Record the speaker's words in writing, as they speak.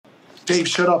Dave,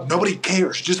 shut up. Nobody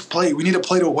cares. Just play. We need to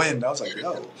play to win. I was like,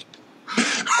 yo.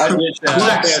 I wish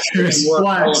Flex.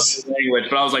 language,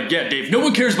 but I was like, yeah, Dave, no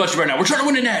one cares about you right now. We're trying to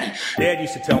win a natty. Dad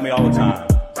used to tell me all the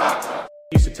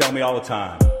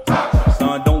time.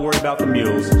 Son, don't worry about the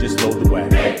mules, just load the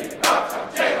wagon.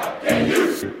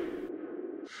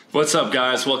 What's up,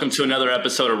 guys? Welcome to another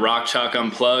episode of Rock Chalk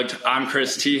Unplugged. I'm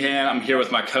Chris Tehan. I'm here with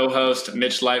my co-host,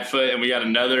 Mitch Lightfoot, and we got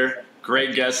another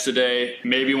great guest today,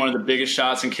 maybe one of the biggest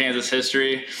shots in Kansas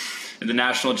history in the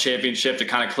national championship to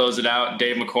kind of close it out,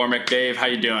 Dave McCormack. Dave, how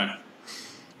you doing?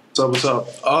 What's up?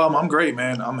 I'm great,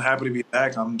 man. I'm happy to be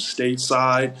back. I'm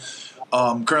stateside.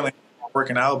 Currently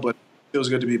working out, but it feels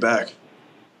good to be back.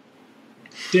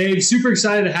 Dave, super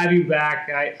excited to have you back.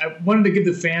 I wanted to give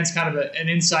the fans kind of an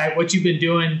insight what you've been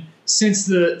doing since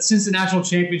the national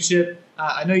championship.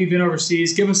 I know you've been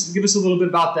overseas. Give us a little bit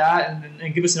about that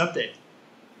and give us an update.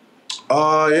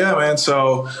 Yeah, man.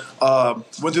 So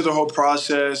went through the whole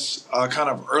process. Kind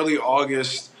of early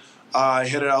August, I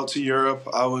headed out to Europe.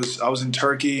 I was in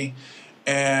Turkey,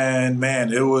 and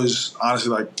man, it was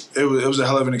honestly it was a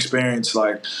hell of an experience.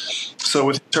 So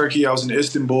with Turkey, I was in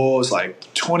Istanbul. It's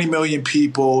like 20 million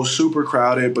people, super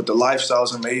crowded, but the lifestyle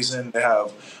is amazing. They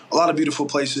have a lot of beautiful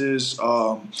places,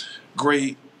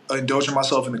 great. Indulging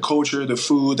myself in the culture, the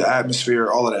food, the atmosphere,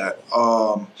 all of that.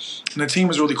 And the team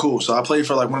was really cool. So I played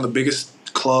for one of the biggest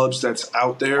clubs that's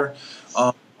out there.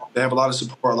 They have a lot of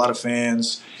support, a lot of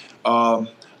fans. I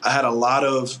had a lot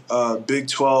of Big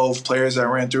 12 players that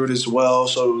ran through it as well.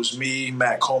 So it was me,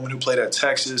 Matt Coleman, who played at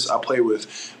Texas. I played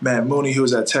with Matt Mooney, who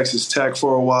was at Texas Tech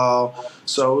for a while.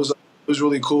 So it was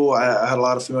really cool. I had a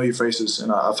lot of familiar faces,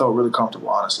 and I felt really comfortable,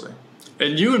 honestly.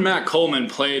 And you and Matt Coleman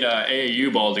played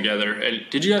AAU ball together. And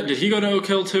did he go to Oak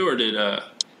Hill too, or did?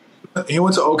 He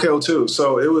went to Oak Hill too.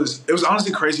 So it was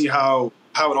honestly crazy how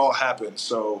it all happened.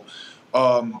 So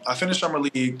I finished summer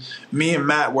league. Me and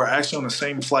Matt were actually on the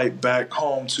same flight back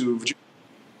home to Virginia.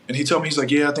 And he told me, he's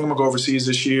like, yeah, I think I'm gonna go overseas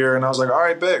this year. And I was like, all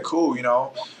right, bet, cool.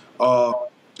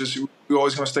 Just we're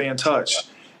always gonna stay in touch.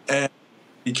 And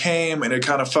he came, and it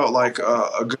kind of felt like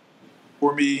a good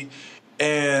for me.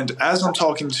 And as I'm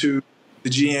talking to the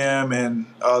GM and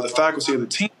the faculty of the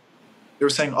team, they were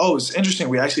saying, oh, it's interesting.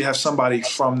 We actually have somebody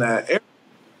from that area.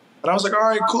 And I was like, all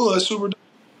right, cool. That's super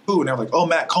cool. And they were like, oh,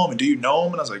 Matt Coleman, do you know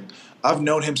him? And I was like, I've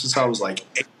known him since I was 8.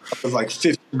 I was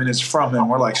 15 minutes from him.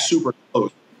 We're super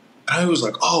close. And I was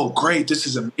like, oh, great. This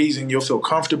is amazing. You'll feel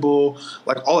comfortable.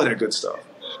 All of that good stuff.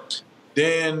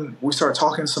 Then we started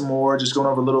talking some more, just going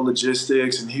over little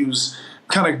logistics. And he was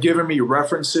kind of giving me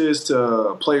references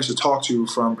to players to talk to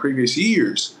from previous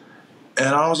years.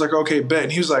 And I was like, okay, bet.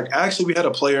 And he was like, actually, we had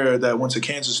a player that went to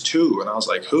Kansas too. And I was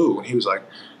like, who? And he was like,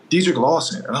 Diedrich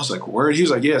Lawson. And I was like, word? He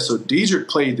was like, yeah, so Diedrich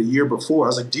played the year before. I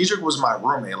was like, Diedrich was my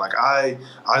roommate. I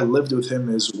lived with him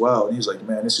as well. And he was like,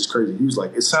 man, this is crazy. He was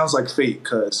like, it sounds like fate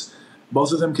because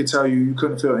both of them could tell you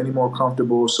couldn't feel any more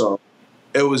comfortable. So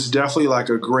it was definitely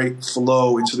a great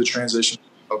flow into the transition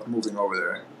of moving over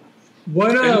there.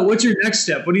 What's your next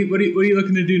step? What are you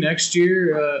looking to do next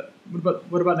year?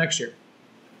 What about next year?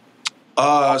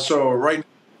 So right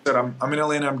now, I'm in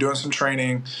Atlanta. I'm doing some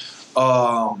training.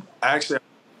 Actually,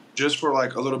 just for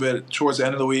a little bit towards the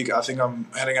end of the week, I think I'm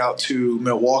heading out to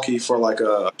Milwaukee for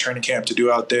a training camp to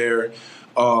do out there.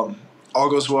 All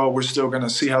goes well. We're still going to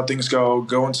see how things go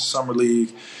into summer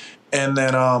league. And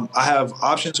then I have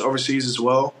options overseas as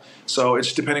well. So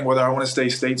it's depending whether I want to stay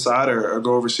stateside or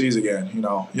go overseas again.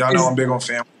 Y'all know I'm big on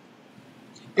family.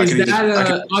 Is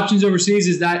that options overseas?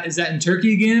 Is that in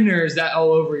Turkey again, or is that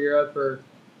all over Europe or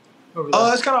over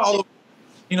there? It's kind of all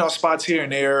over, spots here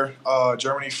and there.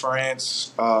 Germany,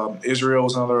 France, Israel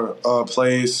is another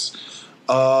place.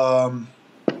 Those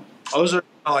are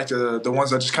the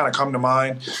ones that just kind of come to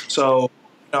mind. So,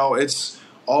 it's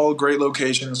all great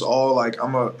locations. All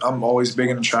I'm always big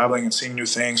into traveling and seeing new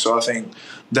things. So I think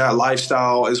that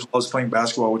lifestyle as well as playing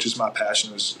basketball, which is my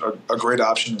passion, is a great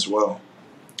option as well.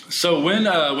 So when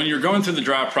you were going through the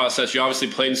draft process, you obviously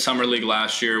played in summer league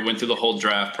last year, went through the whole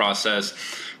draft process.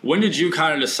 When did you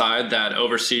kind of decide that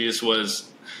overseas was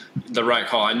the right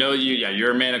call? I know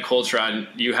you're a man of culture.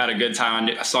 You had a good time.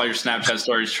 I saw your Snapchat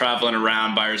stories traveling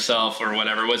around by yourself or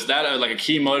whatever. Was that a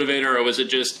key motivator, or was it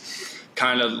just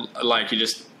kind of you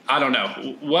just, I don't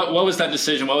know. What was that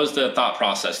decision? What was the thought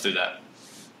process through that?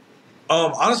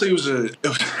 Honestly, it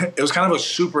was kind of a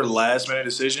super last minute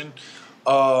decision.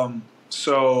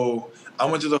 So I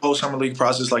went through the whole summer league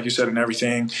process, like you said, and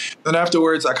everything. Then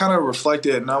afterwards, I kind of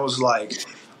reflected, and I was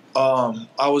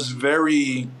I was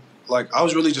very, I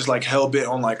was really just hell bent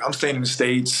on I'm staying in the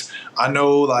States. I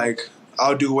know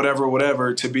I'll do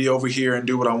whatever to be over here and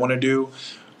do what I want to do.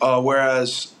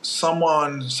 whereas some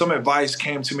advice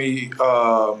came to me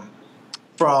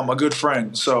from a good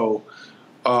friend. So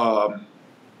my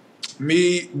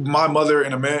mother,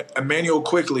 and Emmanuel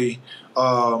Quickly,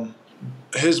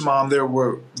 his mom, they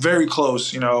were very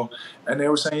close, and they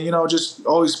were saying, just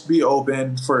always be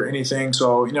open for anything.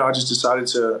 So, I just decided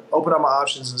to open up my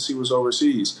options and see what's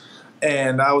overseas.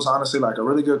 And that was honestly like a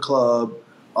really good club,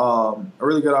 a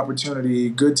really good opportunity,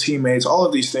 good teammates, all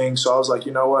of these things. So I was like,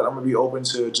 you know what, I'm going to be open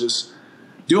to just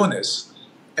doing this.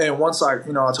 And once I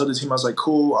told the team, I was like,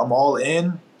 cool, I'm all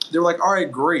in. They were like, all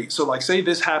right, great. So like, say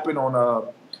this happened on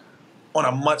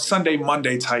a Sunday,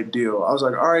 Monday type deal. I was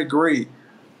like, all right, great.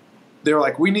 They were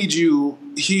like, we need you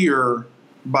here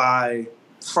by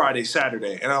Friday,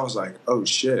 Saturday. And I was like, oh,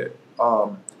 shit.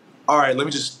 All right, let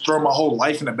me just throw my whole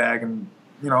life in the bag and,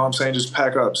 just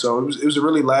pack up. So it was a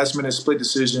really last-minute split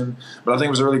decision, but I think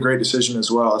it was a really great decision as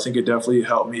well. I think it definitely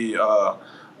helped me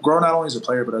grow not only as a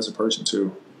player but as a person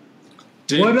too.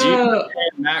 Did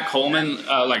Matt Coleman,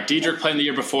 like Diedrich playing the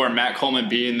year before and Matt Coleman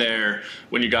being there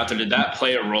when you got there, did that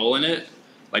play a role in it?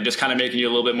 Like just kind of making you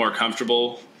a little bit more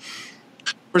comfortable?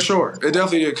 For sure. It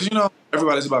definitely did. Because,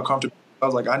 everybody's about comfortable. I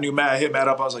was like, I knew Matt. I hit Matt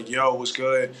up. I was like, yo, what's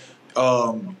good?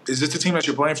 Is this the team that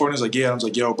you're playing for? And he's like, yeah. I was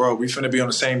like, yo, bro, we finna be on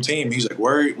the same team. He's like,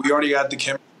 we already got the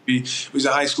chemistry. We was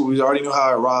in high school. We already knew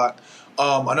how I rocked.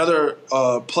 Another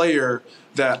player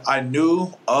that I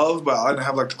knew of, but I didn't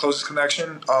have, like, the closest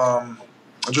connection, I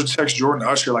just texted Jordan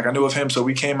Usher. Like, I knew of him, so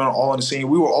we came in all on the scene.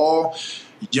 We were all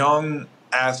young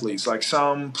athletes. Like,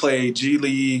 some played G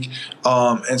League,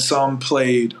 and some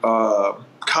played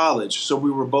college. So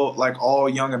we were both, like, all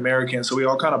young Americans. So we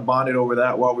all kind of bonded over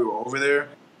that while we were over there.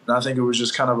 And I think it was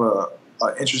just kind of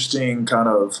a interesting kind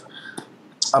of,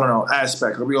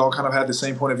 aspect. Like, we all kind of had the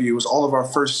same point of view. It was all of our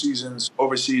first seasons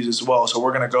overseas as well. So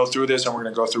we're going to go through this, and we're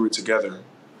going to go through it together.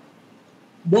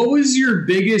 What was your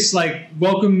biggest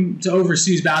welcome to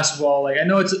overseas basketball? Like, I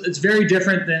know it's very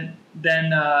different than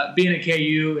being at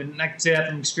KU, and I can say that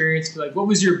from experience. But what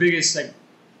was your biggest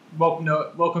welcome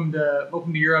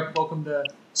to Europe, welcome to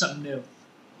something new?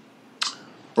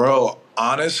 Bro,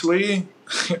 honestly,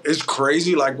 it's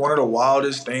crazy. Like, one of the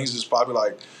wildest things is probably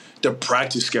like the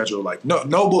practice schedule. Like,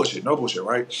 no bullshit,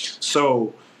 right?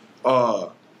 So, we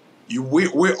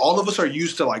all of us are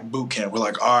used to like boot camp. We're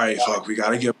like, all right, fuck, we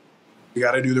gotta do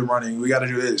the running. We got to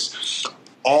do this.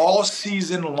 All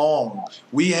season long,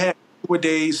 we had 2 a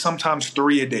days, sometimes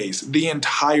 3 a days.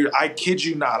 I kid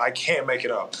you not, I can't make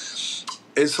it up.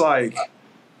 It's like,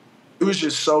 it was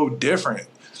just so different.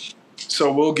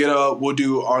 So we'll get up, we'll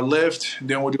do our lift,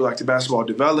 then we'll do like the basketball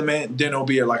development, then it'll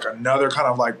be like another kind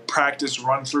of like practice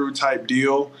run-through type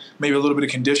deal, maybe a little bit of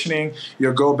conditioning.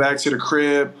 You'll go back to the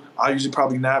crib. I usually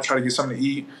probably nap, try to get something to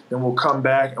eat. Then we'll come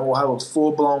back and we'll have a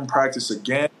full-blown practice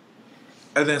again.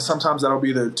 And then sometimes that'll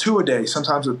be the 2 a day,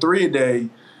 sometimes the 3 a day.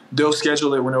 They'll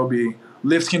schedule it when it'll be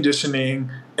lift conditioning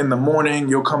in the morning.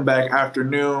 You'll come back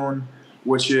afternoon,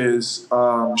 which is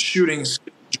shooting,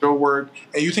 drill work.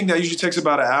 And you think that usually takes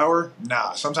about an hour?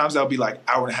 Nah, sometimes that'll be like an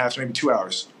hour and a half, maybe 2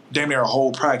 hours. Damn near a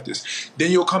whole practice.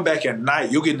 Then you'll come back at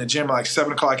night. You'll get in the gym at like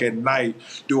 7 o'clock at night,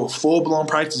 do a full-blown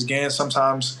practice again.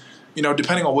 Sometimes,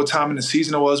 depending on what time in the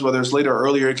season it was, whether it's later or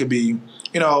earlier, it could be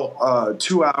 2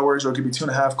 hours, or it could be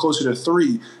 2.5, closer to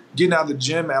 3, getting out of the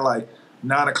gym at like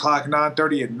 9 o'clock,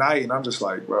 9:30 at night. And I'm just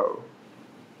like, bro,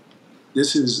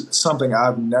 this is something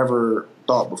I've never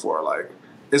thought before. Like,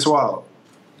 it's wild.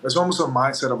 It's almost a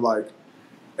mindset of like,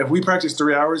 if we practice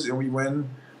 3 hours and we win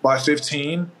by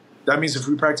 15, that means if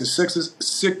we practice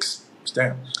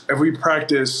if we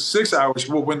practice 6 hours,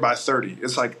 we'll win by 30.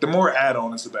 It's like, the more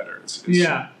add-on is the better.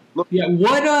 Yeah. What you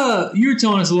were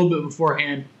telling us a little bit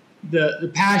beforehand,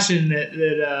 the passion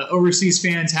that overseas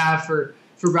fans have for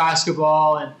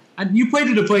basketball, and you played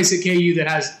at a place at KU that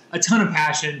has a ton of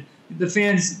passion. The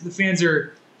fans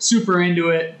are super into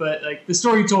it, but like the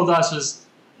story you told us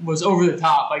was over the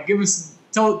top. Like,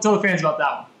 tell the fans about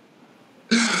that one.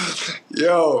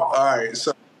 Yo, all right.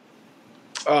 So,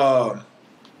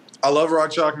 I love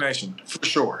Rock Chalk Nation for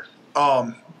sure.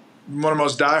 One of the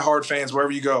most diehard fans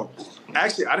wherever you go.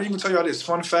 Actually, I didn't even tell you all this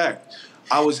fun fact.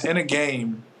 I was in a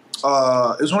game. It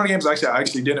was one of the games I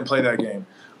actually didn't play that game.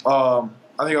 I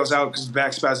think I was out because of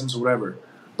back spasms or whatever.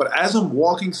 But as I'm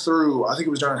walking through, I think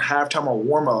it was during halftime or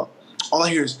warm-up, all I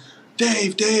hear is,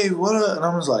 Dave, what up? And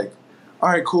I was like, all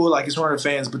right, cool, like it's one of the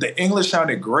fans. But the English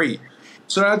sounded great.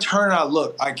 So then I turned and I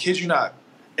looked. I kid you not.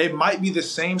 It might be the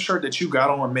same shirt that you got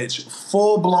on, Mitch.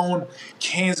 Full-blown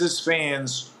Kansas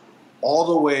fans all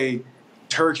the way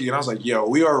Turkey. And I was like, yo,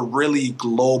 we are really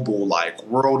global, like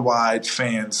worldwide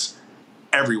fans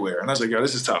everywhere. And I was like, yo,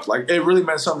 this is tough. Like, it really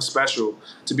meant something special,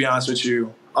 to be honest with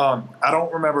you. I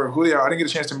don't remember who they are. I didn't get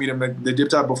a chance to meet them. They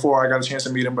dipped out before I got a chance to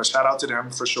meet them, but shout out to them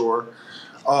for sure.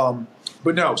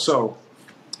 But no, so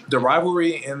the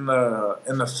rivalry in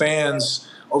the fans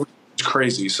over is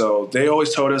crazy. So they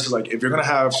always told us, like, if you're gonna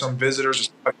have some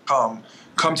visitors come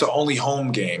to only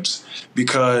home games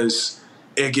because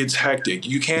it gets hectic.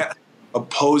 You can't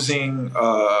opposing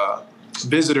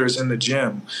visitors in the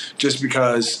gym just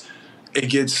because it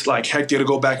gets like hectic. It'll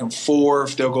go back and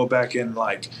forth. They'll go back and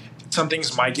like some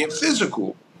things might get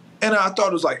physical. And I thought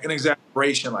it was like an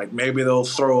exaggeration, like maybe they'll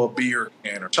throw a beer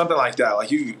can or something like that,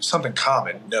 like something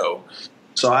common. No.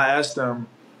 So I asked them.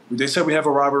 They said we have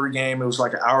a rivalry game. It was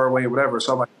like an hour away, whatever.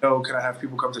 So I'm like, no, can I have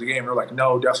people come to the game? They're like,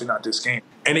 no, definitely not this game.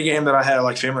 Any game that I had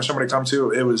like family or somebody come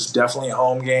to, it was definitely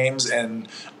home games, and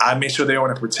I made sure they were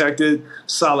in a protected,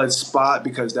 solid spot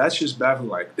because that's just baffling.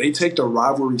 Like they take the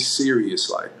rivalry serious.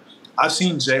 Like I've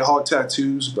seen Jayhawk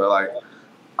tattoos, but like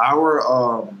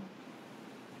our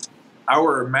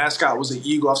mascot was an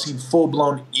eagle. I've seen full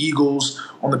blown eagles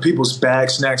on the people's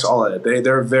bags, necks, all of that.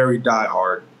 They're very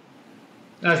diehard.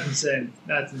 That's insane.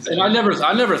 That's insane. And I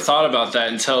never thought about that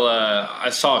until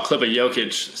I saw a clip of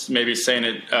Jokic maybe saying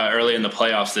it early in the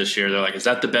playoffs this year. They're like, "Is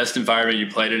that the best environment you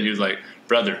played in?" And he was like,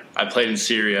 "Brother, I played in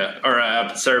Serbia,"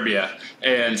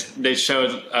 and they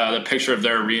showed the picture of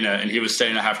their arena, and he was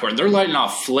standing at half court. And they're lighting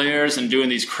off flares and doing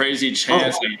these crazy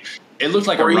chants. Oh. It looked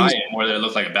like a riot more than it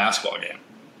looked like a basketball game.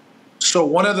 So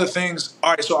one of the things,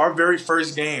 all right, so our very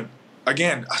first game,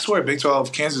 again, I swear Big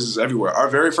 12, Kansas is everywhere. Our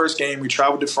very first game, we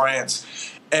traveled to France,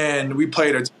 and we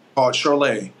played a team called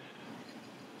Charlotte.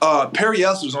 Perry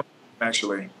Ellis was on the team,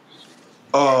 actually.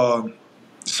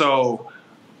 So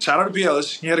shout out to Perry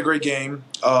Ellis. He had a great game,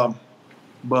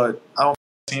 but I don't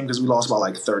team because we lost by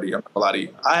like 30. I'm not gonna lie to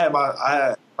you. I had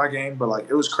my game, but like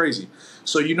it was crazy.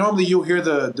 So you'll hear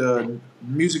the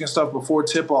music and stuff before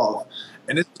tip off,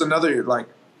 and this is another like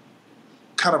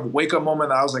kind of wake up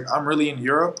moment. I was like, I'm really in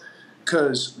Europe,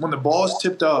 because when the ball is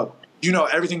tipped up,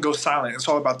 everything goes silent. It's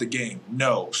all about the game.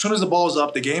 No, as soon as the ball is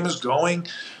up, the game is going.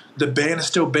 The band is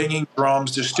still banging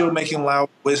drums. They're still making loud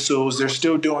whistles. They're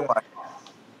still doing like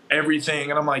everything,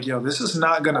 and I'm like, yo, this is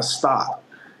not gonna stop.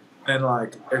 And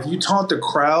like, if you taunt the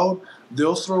crowd,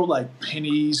 they'll throw like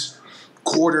pennies,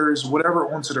 quarters,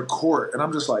 whatever onto the court, and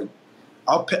I'm just like,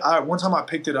 one time I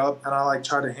picked it up and I like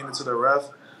tried to hand it to the ref.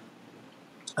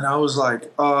 And I was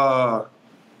like, are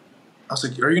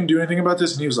you going to do anything about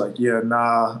this? And he was like, yeah,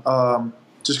 nah,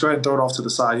 just go ahead and throw it off to the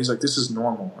side. He's like, this is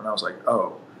normal. And I was like,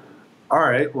 oh, all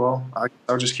right, well,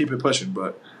 I'll just keep it pushing.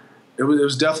 But it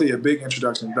was definitely a big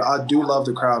introduction. But I do love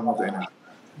the crowd and love the energy.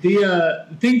 The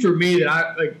thing for me that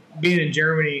I like being in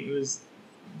Germany was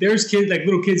there's kids, like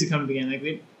little kids that come to the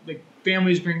game. Like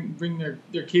families bring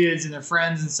their kids and their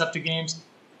friends and stuff to games.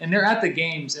 And they're at the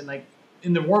games and like,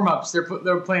 in the warm-ups,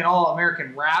 they're playing all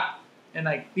American rap, and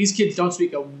like these kids don't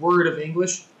speak a word of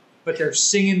English, but they're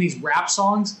singing these rap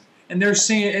songs, and they're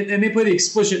singing, and they play the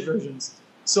explicit versions.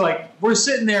 So like we're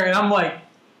sitting there, and I'm like,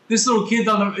 this little kid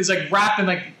is like rapping,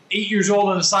 like 8 years old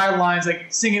on the sidelines, like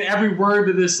singing every word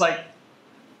to this like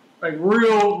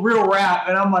real rap,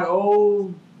 and I'm like,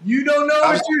 oh, you don't know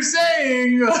what you're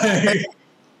saying, like,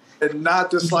 and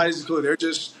not the slightest clue. They're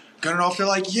just gunning off. They're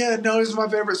like, yeah, no, this is my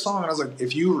favorite song. And I was like,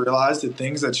 if you realized the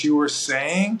things that you were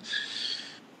saying,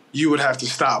 you would have to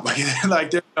stop.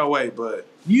 Like there's no way. But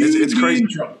it's crazy.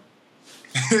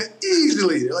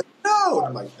 Easily. They're like, no. And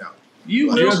I'm like, no.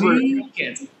 You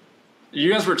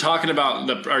guys were talking about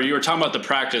you were talking about the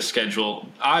practice schedule.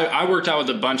 I worked out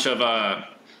with a bunch of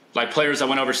like players that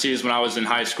went overseas when I was in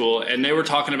high school, and they were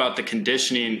talking about the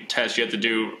conditioning test you have to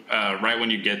do right when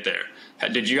you get there.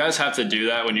 Did you guys have to do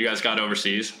that when you guys got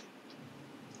overseas?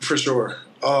 For sure.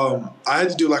 I had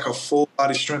to do like a full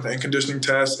body strength and conditioning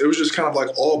test. It was just kind of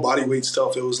like all body weight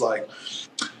stuff. It was like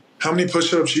how many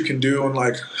push-ups you can do and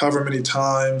like however many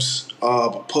times,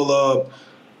 pull up,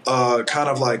 kind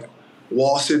of like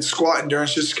wall sit, squat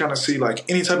endurance, just to kind of see like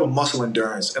any type of muscle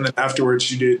endurance. And then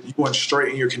afterwards you went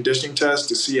straight in your conditioning test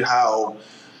to see how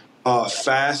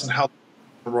fast and how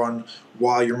you run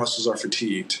while your muscles are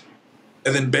fatigued.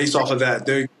 And then based off of that,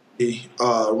 they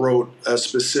wrote a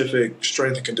specific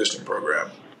strength and conditioning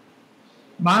program.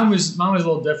 Mine was a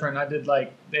little different. I did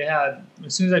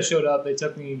as soon as I showed up, they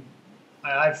took me.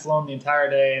 I'd flown the entire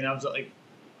day, and I was like,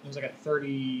 it was like a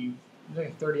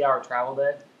 30-hour travel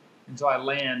day. And so I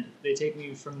land. They take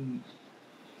me from.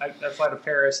 I fly to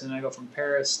Paris, and then I go from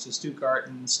Paris to Stuttgart,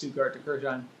 and Stuttgart to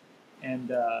Kirchheim,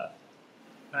 and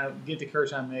I get to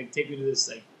Kirchheim. And they take me to this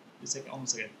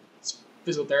almost like a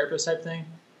physical therapist type thing,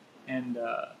 and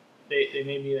they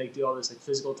made me like do all this like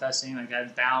physical testing, like I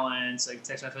had balance, like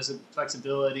tactile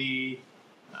flexibility,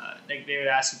 Like they would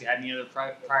ask if you had any other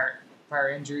prior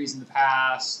injuries in the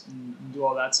past and do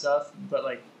all that stuff. But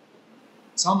like,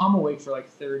 so I'm awake for like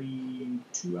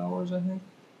 32 hours, I think,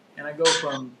 and I go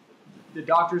from the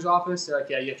doctor's office. They're like,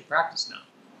 yeah, you have to practice now,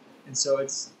 and so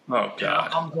it's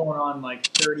I'm going on like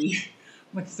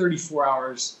 34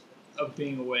 hours of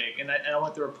being awake, and I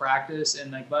went through a practice,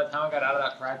 and like by the time I got out of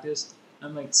that practice,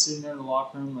 I'm like sitting there in the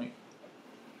locker room, like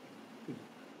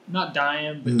not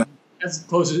dying, but as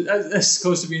close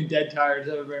to being dead tired as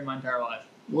I've ever been in my entire life.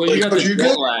 Well, you got the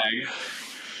jet lag.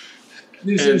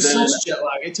 There's such jet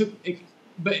lag.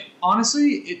 But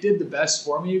honestly, it did the best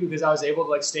for me because I was able to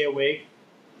like stay awake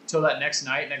till that next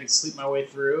night, and I could sleep my way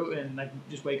through, and I could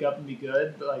just wake up and be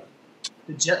good. But like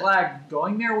the jet lag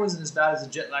going there wasn't as bad as the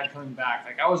jet lag coming back.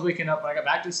 Like I was waking up when I got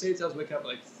back to the States. I was waking up at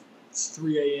like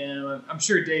 3 a.m. I'm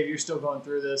sure, Dave, you're still going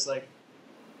through this. Like,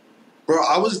 bro,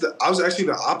 I was actually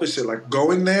the opposite. Like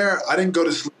going there, I didn't go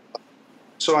to sleep.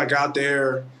 So I got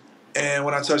there, and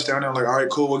when I touched down, I'm like, all right,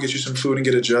 cool, we'll get you some food and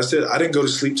get adjusted. I didn't go to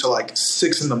sleep till like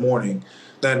 6 a.m.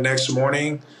 that next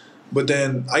morning. But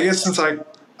then I guess since I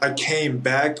came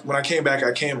back, I came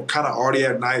kind of already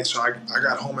at night. So I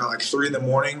got home at like 3 a.m,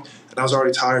 and I was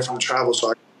already tired from the travel. So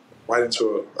I got right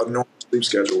into a normal sleep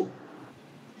schedule.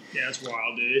 Yeah, it's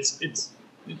wild, dude.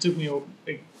 It took me a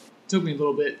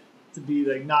little bit to be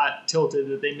like not tilted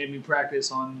that they made me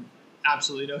practice on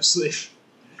absolutely no sleep.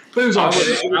 But it was all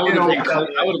good. I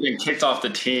would have been kicked off the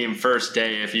team first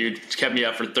day if you kept me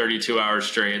up for 32 hours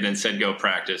straight and then said go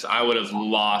practice. I would have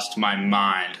lost my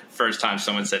mind first time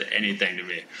someone said anything to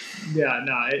me. Yeah,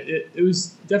 no, it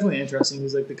was definitely interesting. He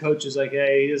was like, the coach is like,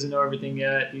 hey, he doesn't know everything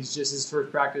yet. He's just his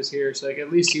first practice here. So like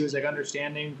at least he was like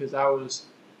understanding because I was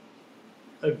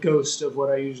a ghost of what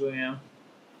I usually am.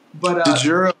 But did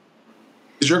your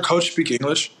coach speak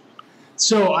English?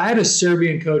 So I had a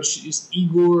Serbian coach,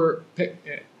 Igor. I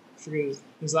forget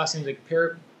his last name is like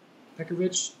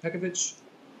Pekovic.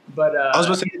 But I was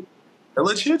about to say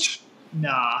Ilicic?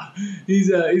 Nah, he's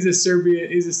a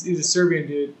Serbian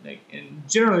dude. Like, and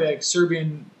generally like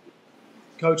Serbian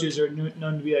coaches are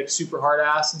known to be like super hard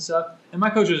ass and stuff. And my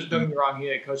coach was, don't get me wrong, he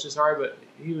had coached us hard, but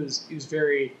it was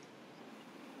very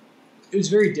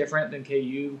different than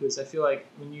KU because I feel like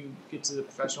when you get to the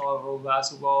professional level of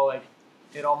basketball, like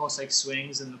it almost like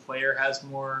swings and the player has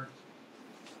more.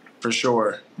 For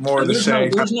sure. More of the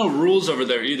same. There's no rules over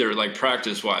there either, like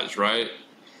practice-wise, right?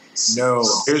 No.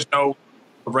 There's no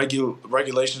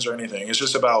regulations or anything. It's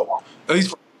just about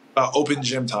open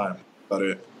gym time. About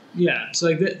it. Yeah. So,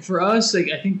 like, for us,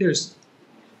 like, I think there's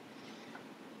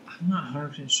 – I'm not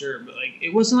 100% sure, but, like,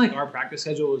 it wasn't like our practice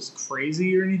schedule was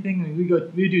crazy or anything. I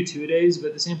mean, we do 2 days, but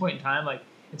at the same point in time, like,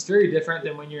 it's very different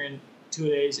than when you're in 2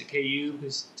 days at KU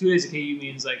because 2 days at KU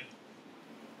means, like,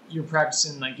 you're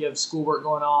practicing, like you have schoolwork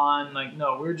going on. Like,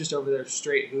 no, we're just over there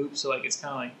straight hoops. So, like, it's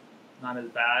kind of like not as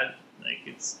bad. Like,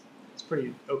 it's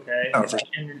pretty okay. Oh,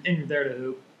 and you're there to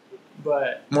hoop.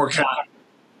 But more casual.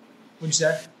 What'd you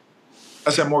say? I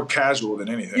said more casual than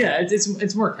anything. Yeah,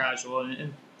 it's more casual.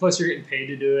 And plus you're getting paid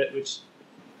to do it, which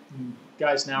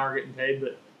guys now are getting paid.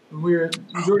 But when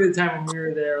majority of the time when we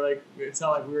were there, like, it's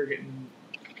not like we were getting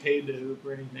paid to hoop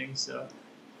or anything. So.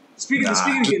 Speaking of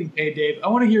getting paid, Dave, I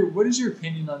want to hear what is your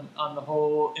opinion on the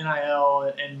whole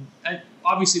NIL and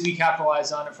obviously we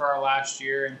capitalized on it for our last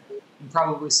year and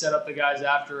probably set up the guys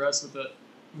after us with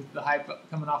the hype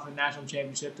coming off of the national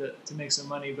championship to make some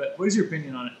money. But what is your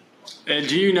opinion on it? And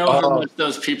do you know how much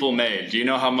those people made? Do you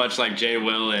know how much like Jay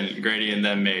Will and Grady and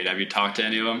them made? Have you talked to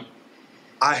any of them?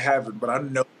 I haven't, but I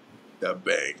know that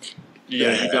bank.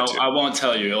 Yeah, you don't, I won't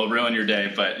tell you. It'll ruin your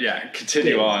day. But, yeah,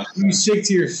 continue on. You stick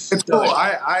to your stuff. Cool.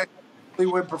 I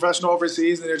went professional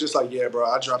overseas, and they're just like, yeah, bro,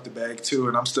 I dropped the bag, too,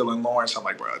 and I'm still in Lawrence. I'm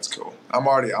like, bro, it's cool. I'm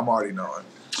already knowing.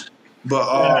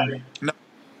 But no,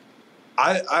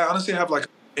 I honestly have, like,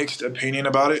 a mixed opinion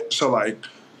about it. So, like,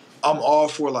 I'm all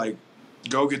for, like,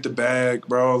 go get the bag,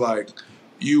 bro. Like,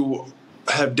 you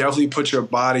have definitely put your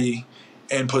body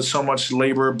and put so much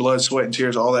labor, blood, sweat, and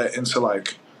tears, all that into,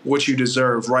 like, what you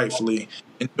deserve rightfully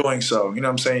in doing so. You know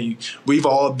what I'm saying? We've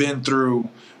all been through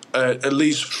at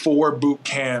least 4 boot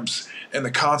camps and the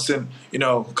constant,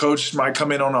 coach might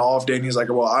come in on an off day and he's like,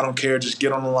 well, I don't care. Just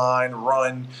get on the line,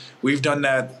 run. We've done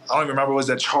that. I don't even remember, was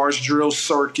that charge drill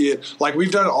circuit? Like,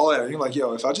 we've done all that. And you're like,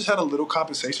 yo, if I just had a little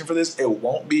compensation for this, it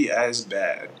won't be as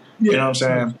bad. You know what I'm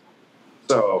saying?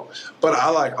 So, but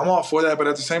I'm all for that. But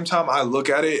at the same time, I look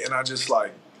at it and I just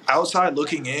like, outside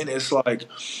looking in, it's like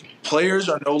players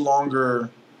are no longer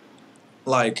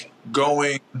like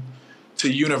going to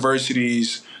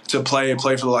universities to play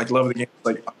for the like love of the game.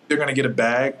 Like they're gonna get a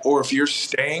bag, or if you're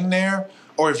staying there,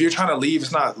 or if you're trying to leave,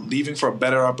 it's not leaving for a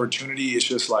better opportunity. It's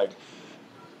just like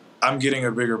I'm getting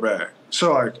a bigger bag.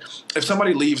 So, like, if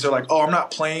somebody leaves, they're like, oh, I'm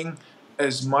not playing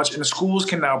as much. And the schools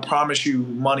can now promise you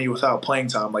money without playing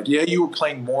time. Like, yeah, you were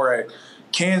playing more at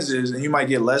Kansas and you might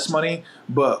get less money,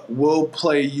 but we'll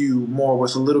play you more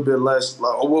with a little bit less,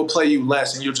 or we'll play you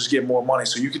less and you'll just get more money.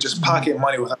 So you could just pocket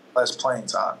money without less playing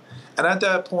time. And at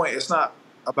that point, it's not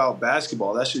about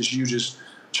basketball. That's just you just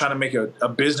trying to make a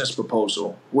business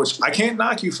proposal, which I can't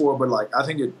knock you for, but, like, I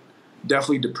think it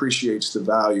definitely depreciates the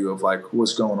value of, like,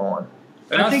 what's going on.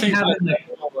 And I think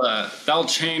that'll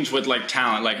change with, like,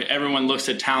 talent. Like, everyone looks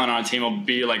at talent on a team will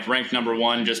be, like, ranked number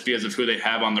one just because of who they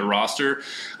have on the roster.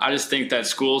 I just think that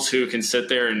schools who can sit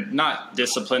there and not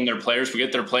discipline their players, but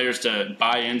get their players to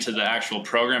buy into the actual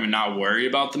program and not worry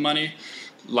about the money.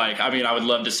 Like, I mean, I would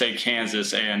love to say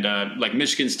Kansas and, like,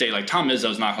 Michigan State. Like, Tom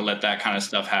Izzo's not going to let that kind of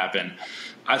stuff happen.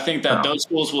 I think that those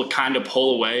schools will kind of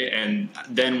pull away, and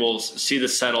then we'll see the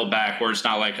settle back where it's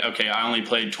not like, okay, I only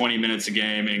played 20 minutes a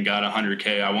game and got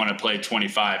 $100K. I want to play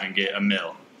 25 and get $1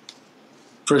 million.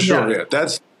 For sure, yeah.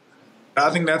 I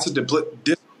think that's a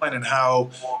discipline in how,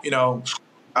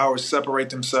 ours separate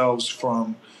themselves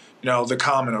from, the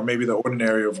common or maybe the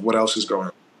ordinary of what else is going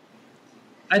on.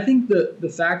 I think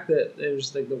the fact that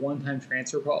there's, like, the one-time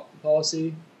transfer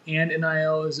policy and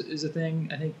NIL is a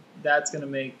thing. I think that's going to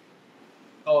make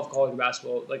all of college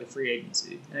basketball like a free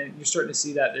agency, and you're starting to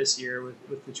see that this year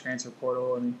with the transfer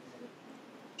portal. I mean,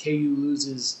 KU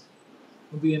loses.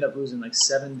 We end up losing like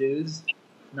 9 dudes.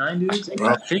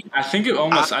 I think it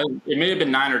almost. It may have been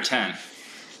 9 or 10.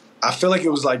 I feel like it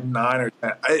was like 9 or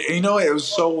 10. It was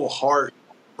so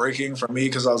heartbreaking for me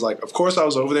because I was like, of course I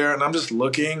was over there, and I'm just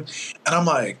looking, and I'm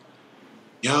like,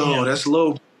 yo, that's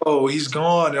Lil Bro, he's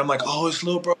gone, and I'm like, oh, it's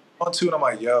Lil Bro on too, and I'm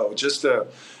like, yo, just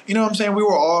you know what I'm saying? We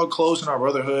were all close in our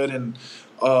brotherhood, and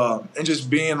just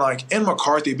being like in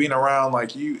McCarthy, being around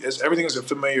like everything is a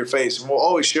familiar face, and we'll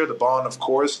always share the bond, of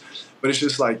course. But it's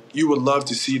just like you would love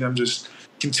to see them just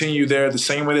continue there the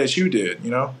same way that you did,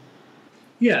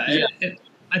 Yeah. And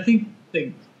I think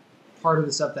part of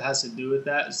the stuff that has to do with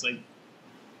that is like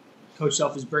Coach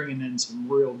Self is bringing in some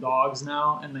real dogs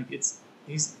now, and like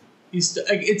he's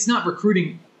like, it's not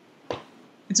recruiting.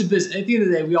 It's a business. At the end of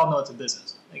the day, we all know it's a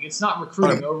business. Like, it's not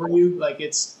recruiting over you. Like,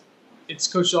 it's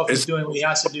Coach Self is doing what he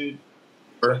has to do. You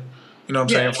know what I'm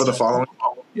saying? For the following.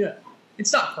 Yeah.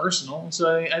 It's not personal.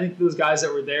 So I think those guys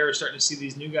that were there are starting to see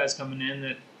these new guys coming in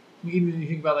that, even if you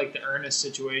think about, like, the Ernest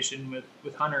situation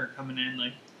with Hunter coming in,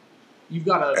 like, you've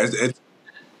got to.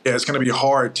 It's going to be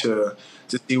hard to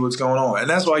see what's going on. And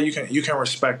that's why you can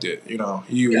respect it. You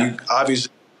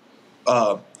obviously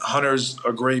Hunter's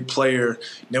a great player.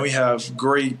 Then we have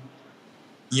great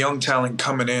young talent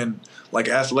coming in, like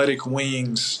athletic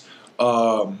wings.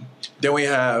 Then we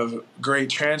have great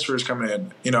transfers coming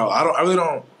in. I really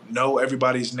don't know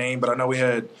everybody's name, but I know we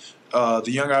had the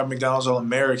young guy McDonald's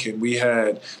All-American. We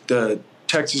had the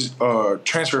Texas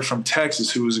transfer from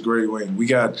Texas, who was a great wing. We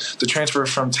got the transfer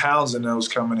from Townsend that was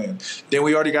coming in. Then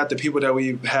we already got the people that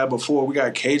we've had before. We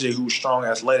got KJ, who was strong,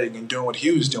 athletic, and doing what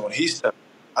he was doing.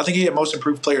 I think he had most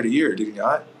improved player of the year, did he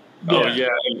not? Oh, yeah.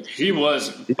 He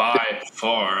was by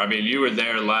far. I mean, you were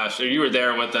there last year. You were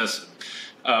there with us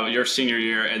your senior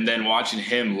year, and then watching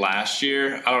him last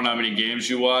year. I don't know how many games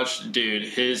you watched. Dude,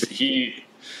 he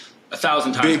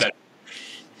 1,000 times better.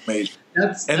 Major.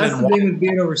 That's the thing with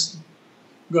being overseas.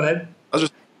 Go ahead. I was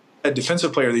just a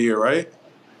defensive player of the year, right?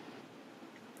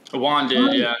 Juan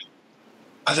did, yeah.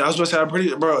 I was supposed to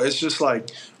have bro, it's just like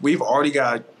we've already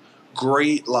got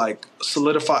great, like,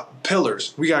 solidified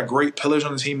pillars. We got great pillars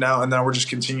on the team now, and now we're just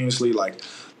continuously, like,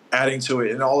 adding to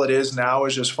it. And all it is now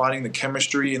is just finding the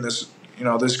chemistry in this,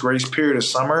 this grace period of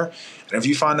summer. And if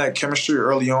you find that chemistry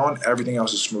early on, everything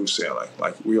else is smooth sailing.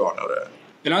 Like, we all know that.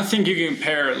 And I think you can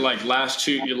compare, like, last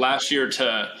year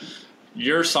to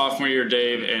your sophomore year,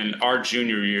 Dave, and our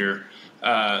junior year.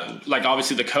 Like,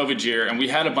 obviously the COVID year, and we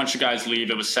had a bunch of guys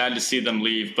leave. It was sad to see them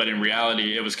leave, but in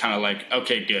reality, it was kind of like,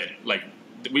 okay, good. Like,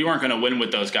 we weren't going to win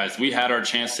with those guys. We had our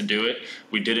chance to do it.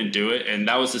 We didn't do it. And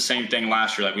that was the same thing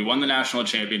last year. Like, we won the national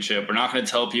championship. We're not going to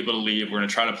tell people to leave. We're going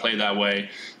to try to play that way.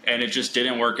 And it just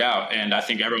didn't work out. And I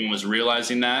think everyone was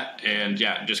realizing that. And,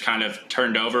 yeah, just kind of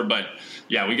turned over. But,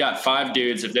 yeah, we got 5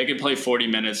 dudes. If they could play 40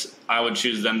 minutes, I would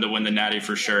choose them to win the Natty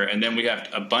for sure. And then we have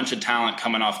a bunch of talent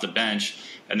coming off the bench.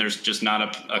 And there's just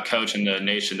not a coach in the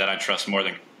nation that I trust more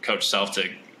than Coach Self to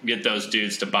get those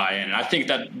dudes to buy in. And I think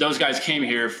that those guys came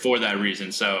here for that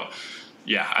reason. So,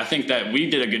 yeah, I think that we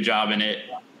did a good job in it,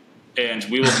 and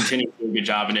we will continue to do a good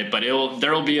job in it. But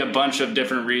there will be a bunch of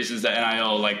different reasons that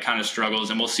NIL, like, kind of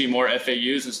struggles, and we'll see more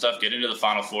FAUs and stuff get into the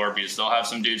Final Four because they'll have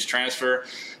some dudes transfer,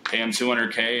 pay them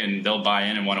 $200K, and they'll buy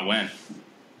in and want to win.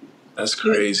 That's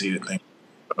crazy to think.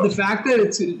 The fact that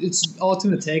it's all it's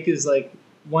going to take is like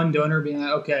one donor being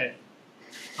like, okay,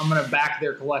 I'm going to back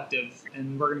their collective,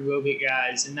 and we're going to go get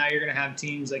guys, and now you're going to have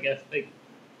teams like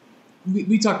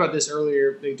we talked about this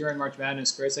earlier during March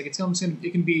Madness, Chris. Like it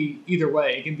can be either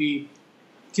way. It can be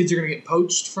kids are going to get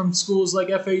poached from schools like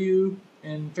FAU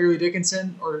and Fairleigh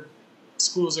Dickinson, or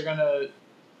schools are going to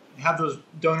have those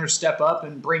donors step up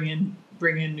and bring in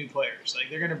new players. Like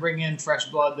they're going to bring in fresh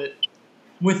blood that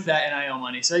with that NIL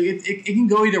money. So it can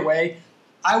go either way.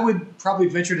 I would probably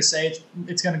venture to say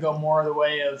it's going to go more the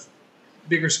way of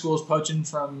bigger schools poaching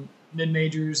from mid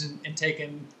majors and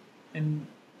taking and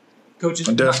coaches,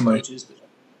 definitely. Not coaches,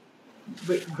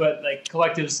 but like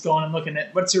collectives going and looking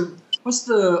at what's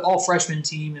the all freshman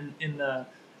team in the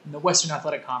Western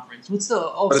Athletic Conference? What's the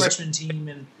all freshman team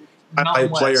in Mountain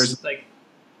West? Players, like, you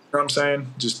know what I'm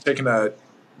saying? Just taking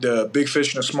the big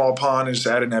fish in a small pond and just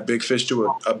adding that big fish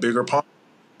to a bigger pond.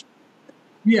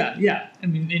 Yeah. I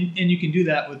mean, and you can do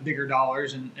that with bigger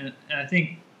dollars, and I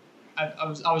think I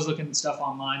was looking at stuff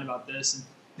online about this, and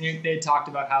they had talked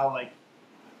about how like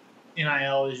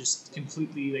NIL is just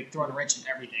completely like throwing a wrench in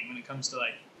everything when it comes to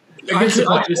like. I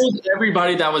told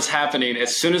everybody that was happening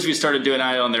as soon as we started doing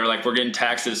NIL, and they were like, "We're getting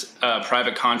taxed as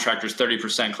private contractors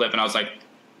 30% clip," and I was like,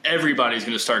 "Everybody's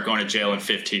going to start going to jail in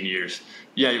 15 years."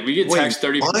 Yeah, we get taxed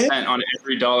 30% on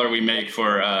every dollar we make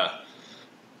for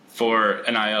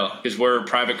NIL because we're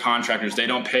private contractors. They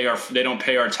don't pay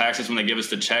our taxes when they give us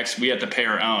the checks. We have to pay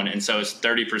our own, and so it's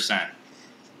 30%.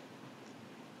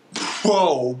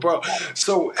 Whoa, bro!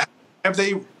 So have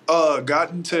they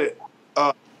gotten to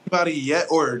anybody yet,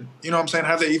 or you know what I'm saying?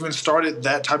 Have they even started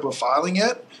that type of filing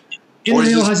yet?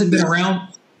 NIL hasn't been around.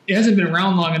 It hasn't been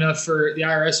around long enough for the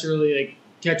IRS to really like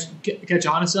catch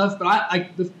on and stuff. But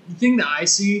the thing that I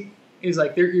see is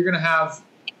like you're gonna have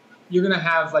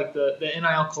like the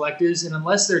NIL collectives, and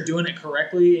unless they're doing it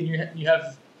correctly, and you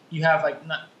have like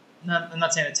not I'm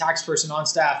not saying a tax person on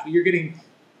staff, but you're getting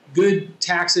good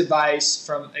tax advice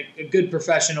from a good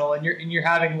professional, and you're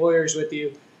having lawyers with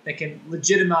you that can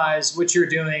legitimize what you're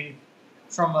doing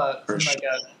from a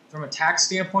tax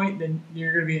standpoint, then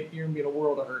you're gonna be in a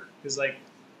world of hurt because like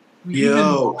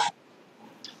you're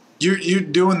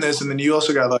doing this, and then you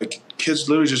also got like kids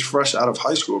literally just fresh out of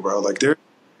high school, bro. Like they're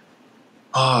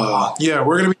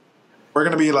we're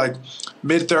gonna be like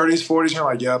mid 30s, 40s, and you're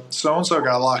like, yep, so and so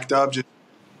got locked up just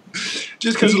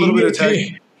because a little bit of tax.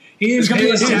 He didn't pay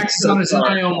his taxes on his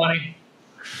NIL money.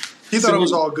 He thought it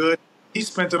was all good. He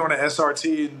spent it on an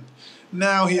SRT, and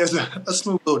now he has a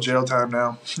smooth little jail time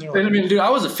now. I mean, dude,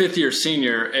 I was a fifth-year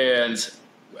senior, and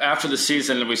after the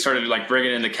season, we started like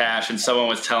bringing in the cash, and someone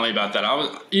was telling me about that. I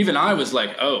was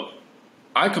like, oh,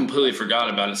 I completely forgot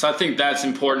about it. So I think that's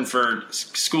important for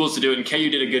schools to do it. And KU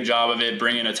did a good job of it,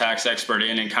 bringing a tax expert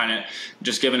in and kind of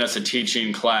just giving us a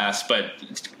teaching class. But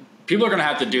people are going to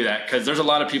have to do that because there's a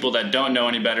lot of people that don't know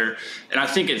any better. And I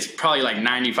think it's probably like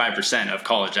 95% of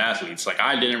college athletes. Like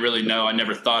I didn't really know. I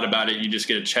never thought about it. You just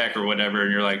get a check or whatever.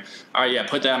 And you're like, all right, yeah,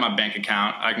 put that in my bank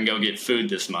account. I can go get food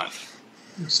this month.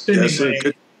 Spending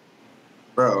money.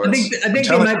 Bro, I think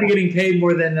they might be getting paid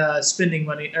more than spending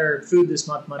money or food this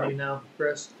month money now,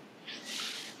 Chris.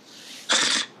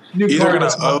 New car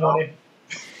this month money.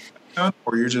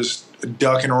 Or you're just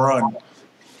duck and run.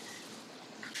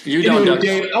 Anyway,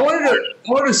 Dave, I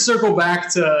wanted to circle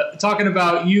back to talking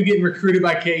about you getting recruited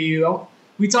by KU.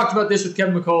 We talked about this with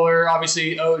Kevin McCullough,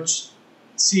 obviously Och,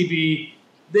 CB.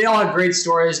 They all had great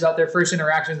stories about their first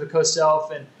interactions with Coach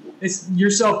Self, and it's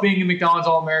yourself being a McDonald's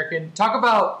All-American. Talk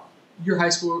about your high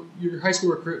school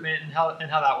recruitment and how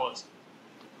that was.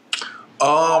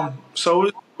 So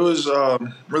it was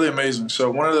really amazing. So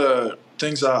one of the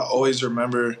things I always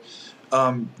remember,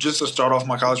 just to start off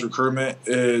my college recruitment,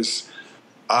 is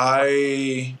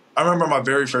I remember my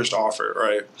very first offer,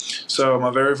 right? So my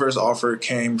very first offer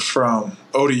came from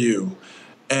ODU,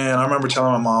 and I remember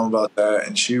telling my mom about that,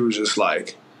 and she was just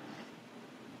like,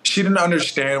 she didn't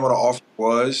understand what an offer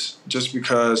was, just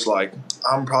because like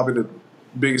I'm probably the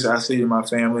biggest athlete in my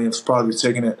family and probably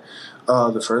taking it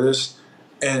the furthest.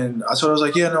 And I told her, I was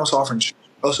like, yeah, no, it's offering.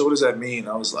 Oh, so what does that mean?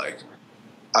 I was like,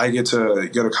 I get to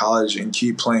go to college and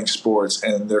keep playing sports,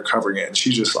 and they're covering it. And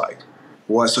she's just like,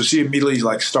 what? So she immediately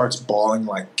like starts bawling,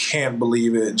 like can't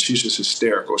believe it, and she's just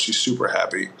hysterical. She's super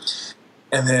happy.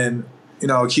 And then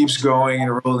it keeps going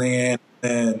and rolling in,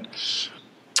 and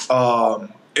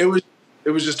it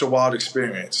was just a wild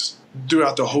experience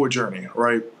throughout the whole journey,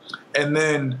 right? And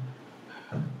then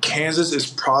Kansas is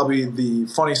probably the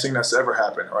funniest thing that's ever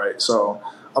happened, right? So,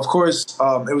 of course,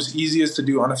 it was easiest to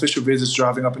do unofficial visits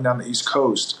driving up and down the East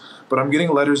Coast, but I'm getting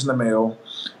letters in the mail,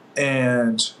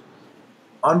 and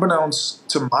unbeknownst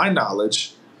to my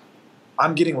knowledge,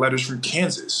 I'm getting letters from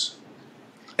Kansas.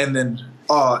 And then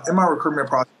in my recruitment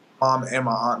process, mom and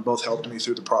my aunt both helped me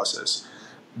through the process.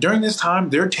 During this time,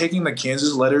 they're taking the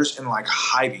Kansas letters and like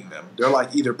hiding them. They're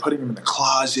like either putting them in the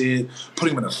closet,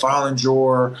 putting them in the filing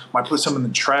drawer, might put some in the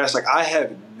trash. Like I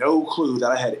had no clue that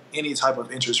I had any type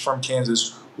of interest from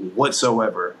Kansas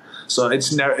whatsoever. So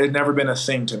it's never been a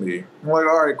thing to me. I'm like,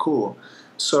 all right, cool.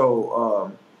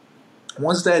 So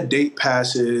once that date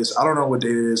passes, I don't know what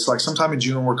date it is, like sometime in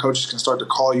June where coaches can start to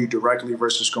call you directly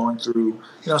versus going through,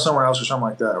 somewhere else or something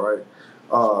like that, right?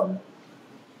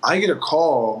 I get a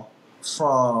call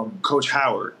from Coach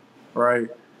Howard, right?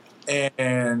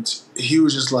 And he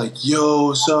was just like, yo,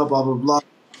 what's up, blah, blah, blah.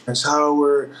 It's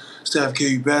Howard, staff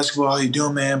KU basketball, how you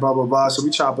doing, man, blah, blah, blah. So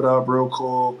we chop it up real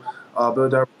cool,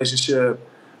 build that relationship.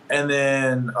 And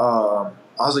then I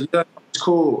was like, yeah, it's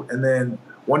cool. And then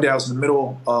one day I was in the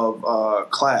middle of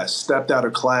class, stepped out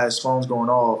of class, phone's going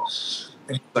off.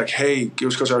 And he was like, hey, it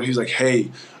was Coach Howard. He was like,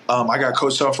 hey, I got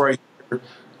Coach Self right here.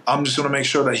 I'm just going to make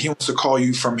sure that he wants to call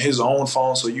you from his own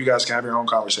phone so you guys can have your own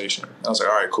conversation. I was like,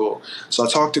 all right, cool. So I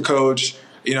talked to Coach.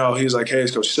 He was like, hey,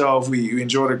 it's Coach Self. We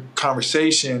enjoyed the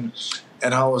conversation.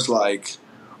 And I was like,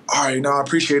 all right, no, I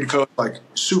appreciate it, Coach. Like,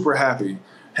 super happy.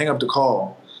 Hang up the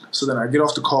call. So then I get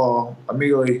off the call.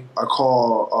 Immediately, I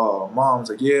call Mom. I was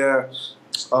like, yeah,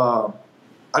 I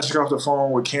just got off the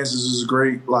phone with Kansas. This is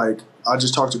great. Like, I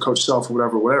just talked to Coach Self or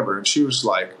whatever. And she was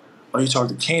like, oh, you talked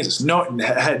to Kansas? No,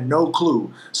 had no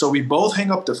clue. So we both hang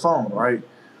up the phone, right?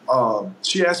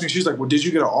 She asked me, she's like, well, did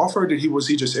you get an offer or was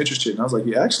he just interested? And I was like,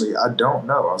 yeah, actually, I don't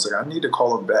know. I was like, I need to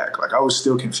call him back. Like, I was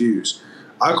still confused.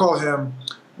 I call him.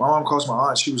 My mom calls my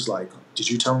aunt. She was like, did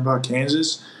you tell him about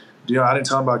Kansas? I didn't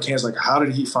tell him about Kansas. Like, how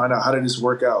did he find out? How did this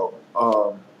work out?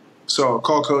 So I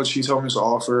called Coach. He told me it's an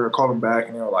offer. I called him back,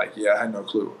 and they were like, yeah, I had no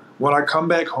clue. When I come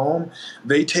back home,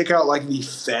 they take out, like, the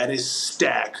fattest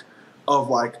stack of,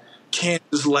 like,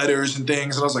 Kansas letters and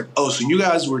things. And I was like, oh, so you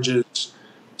guys were just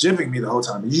jipping me the whole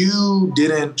time. You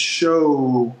didn't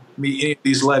show me any of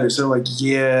these letters. They're like,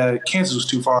 yeah, Kansas was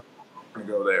too far to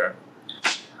go there.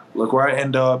 Look where I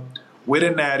end up with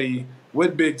a natty,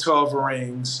 with Big 12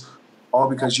 rings, all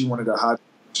because you wanted to hide.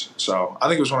 So I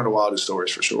think it was one of the wildest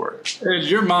stories for sure.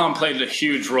 Your mom played a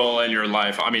huge role in your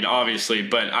life. I mean, obviously,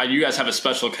 but you guys have a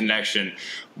special connection.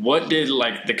 What did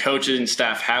the coaches and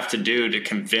staff have to do to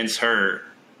convince her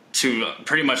to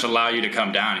pretty much allow you to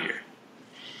come down here?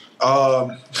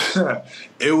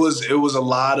 It was a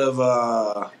lot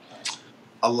of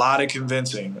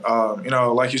convincing.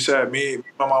 Like you said, me and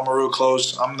my mom are real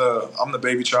close. I'm the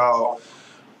baby child,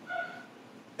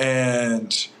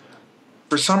 and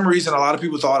for some reason, a lot of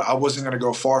people thought I wasn't going to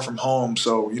go far from home.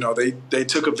 So, they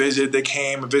took a visit. They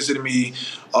came and visited me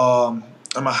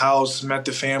at my house, met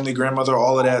the family, grandmother,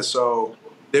 all of that. So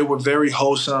they were very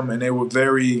wholesome and they were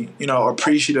very,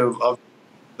 appreciative of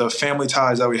the family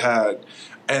ties that we had.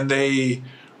 And they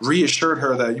reassured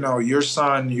her that, your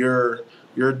son, your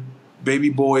baby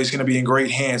boy is going to be in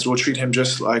great hands. We'll treat him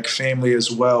just like family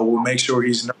as well. We'll make sure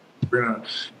we're going to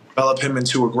develop him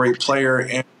into a great player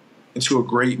and into a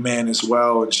great man as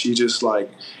well. And she just I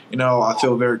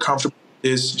feel very comfortable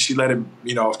with this. She let him,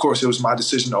 of course it was my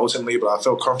decision ultimately, but I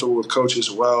felt comfortable with Coach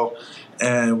as well.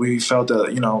 And we felt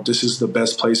that, this is the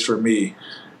best place for me.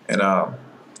 And,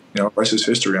 the rest is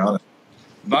history, honestly.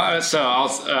 But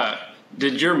so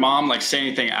did your mom say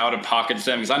anything out of pocket to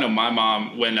them? Because I know my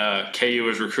mom, when KU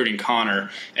was recruiting Connor,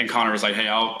 and Connor was like, "Hey,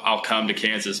 I'll come to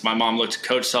Kansas." My mom looked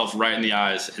Coach Self right in the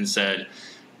eyes and said,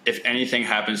 "If anything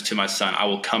happens to my son, I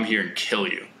will come here and kill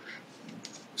you."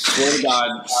 Swear to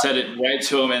God, said it right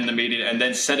to him in the meeting, and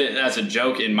then said it as a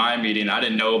joke in my meeting. I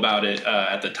didn't know about it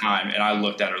at the time, and I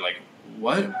looked at her like,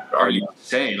 "What are you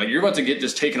saying? You're about to get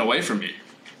this taken away from me."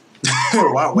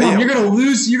 Wow, Mom, you're gonna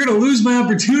lose my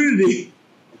opportunity.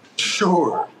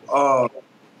 Sure. No,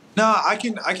 I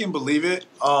can believe it.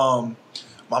 My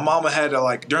mama had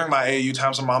during my AAU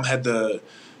times, my mom had the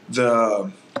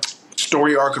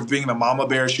story arc of being the mama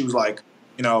bear. She was like,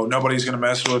 nobody's going to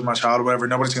mess with my child or whatever.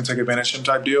 Nobody's going to take advantage of him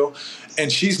type deal.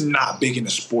 And she's not big into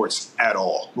sports at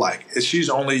all. She's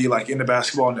only into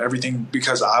basketball and everything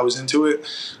because I was into it.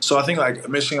 So I think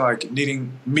initially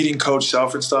meeting Coach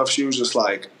Self and stuff, she was just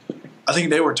I think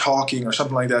they were talking or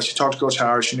something like that. She talked to Coach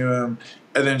Howard. She knew him.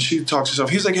 And then she talked to herself.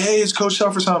 He's like, hey, it's Coach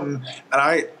Self or something.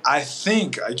 And I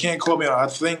think, I can't quote me on it, I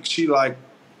think she picked up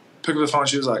the phone.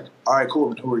 She was like, all right,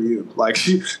 cool. Who are you?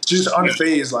 She just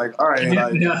unfazed, all right.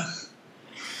 Yeah.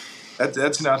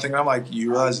 That's nothing. I'm like, you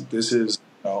realize this is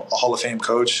a Hall of Fame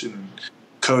coach and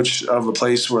coach of a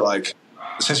place where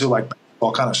essentially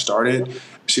basketball kind of started.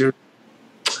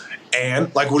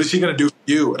 And what is he going to do for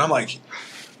you? And I'm like,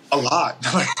 a lot.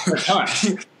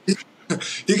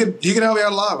 he can help me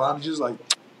out a lot. But I'm just like,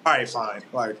 all right, fine.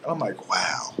 Like, I'm like,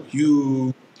 wow,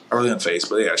 you are really unfazed.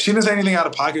 But yeah, she didn't say anything out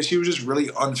of pocket. She was just really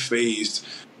unfazed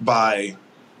by,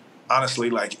 honestly,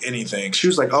 like anything. She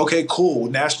was like, okay, cool,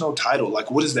 national title. Like,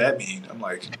 what does that mean? I'm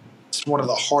like, it's one of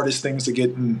the hardest things to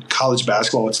get in college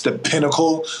basketball. It's the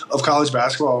pinnacle of college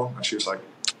basketball. And she was like,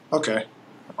 okay.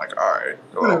 I'm like, all right.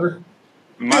 Well, Whatever.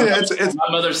 My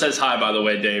mother says hi, by the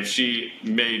way, Dave. She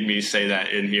made me say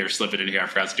that in here, slip it in here. I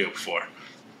forgot to do it before.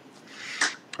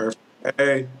 Perfect.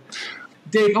 Hey.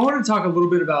 Dave, I want to talk a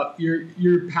little bit about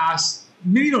your past.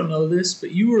 Maybe you don't know this, but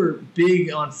you were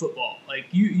big on football. Like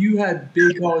you had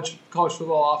big college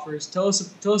football offers. Tell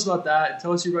us about that.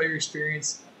 Tell us about your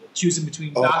experience choosing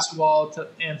between basketball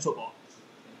and football.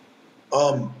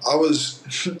 I was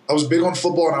big on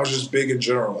football, and I was just big in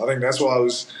general. I think that's why I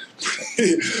was.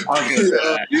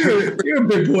 You're a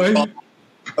big boy.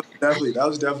 That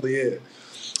was definitely it.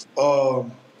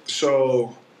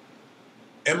 So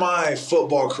in my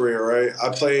football career, right, I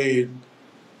played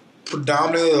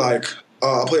predominantly I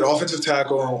played offensive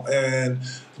tackle and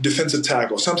defensive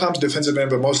tackle. Sometimes defensive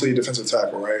end, but mostly defensive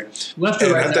tackle, right? Left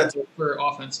or right tackle for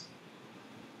offense?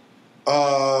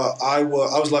 I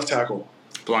was left tackle.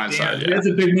 Blind side, yeah. That's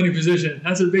a big money position.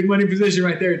 That's a big money position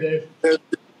right there, Dave.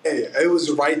 Hey, it was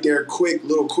right there. Quick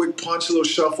punch, little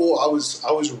shuffle. I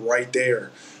was right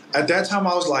there. At that time,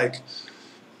 I was like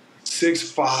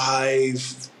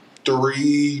 6'5",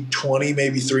 320,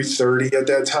 maybe 330 at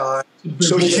that time.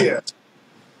 So yeah,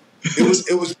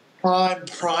 it was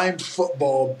prime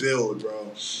football build,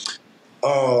 bro.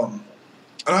 And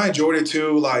I enjoyed it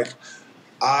too. Like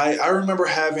I remember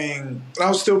having, and I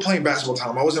was still playing basketball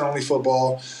time. I wasn't only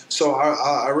football, so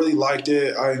I really liked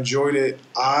it. I enjoyed it.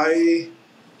 I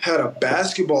had a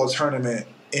basketball tournament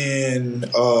in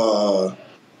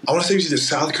I want to say it was either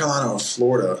South Carolina or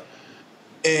Florida,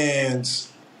 and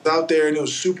out there, and it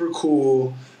was super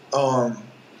cool.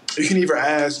 You can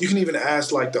even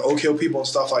ask like the OKO people and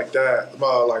stuff like that.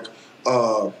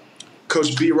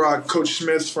 Coach B-Rock, Coach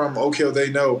Smith from OKO, they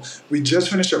know. We just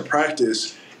finished our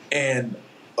practice, and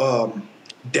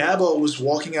Dabo was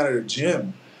walking out of the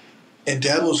gym, and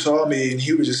Dabo saw me, and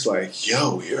he was just like,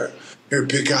 "Yo, you're a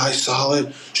big guy,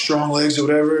 solid, strong legs or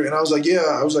whatever." And I was like, "Yeah."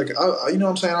 I was like, "You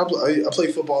know what I'm saying? I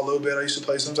play football a little bit. I used to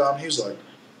play sometime." He was like,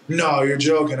 "No, you're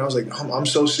joking." I was like, I'm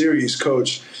so serious,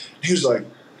 coach." And he was like,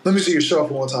 "Let me see your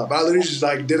shuffle one time." And I literally just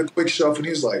like did a quick shuffle, and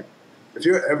he was like, "If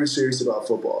you're ever serious about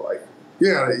football, like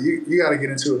you gotta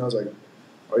get into it." And I was like,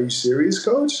 "Are you serious,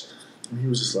 coach?" And he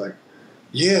was just like,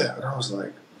 "Yeah." And I was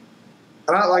like,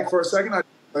 and I like for a second I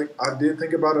did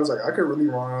think about it. I was like, I could really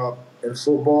run up in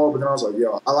football, but then I was like,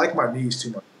 yo, I like my knees too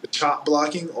much. The chop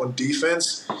blocking on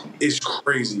defense is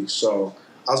crazy. So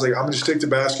I was like, I'm gonna stick to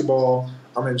basketball.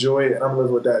 I'm gonna enjoy it, and I'm gonna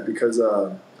live with that because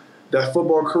that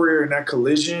football career and that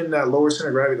collision, that lower center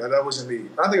of gravity, that wasn't me.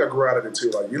 I think I grew out of it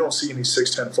too. Like you don't see any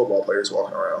 6'10" football players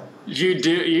walking around. You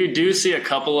do see a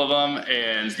couple of them,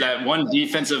 and that one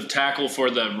defensive tackle for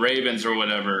the Ravens or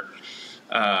whatever.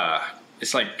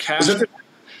 It's like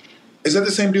Is that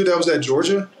the same dude that was at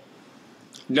Georgia?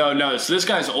 No. So this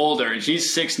guy's older, and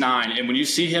he's 6'9", and when you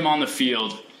see him on the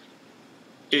field,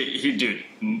 he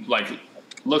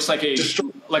looks like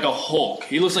a Hulk.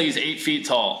 He looks like he's 8 feet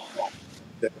tall.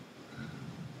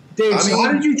 Dave,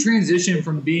 how did you transition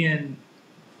from being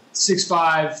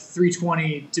 6'5",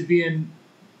 320 to being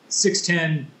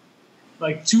 6'10"?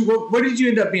 Like what did you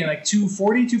end up being? Like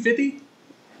 240, 250?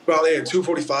 Well, yeah,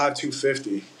 245,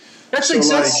 250. That's so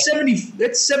that's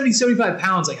 70, 75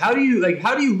 pounds. Like how do you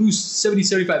lose 70,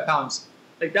 75 pounds?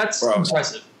 Like that's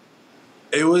impressive.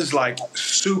 It was like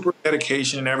super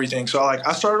dedication and everything. So like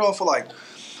I started off with like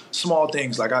small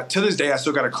things. Like to this day I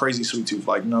still got a crazy sweet tooth.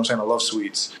 Like, you know what I'm saying? I love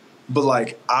sweets. But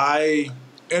like I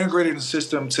integrated the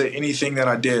system to anything that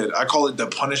I did. I call it the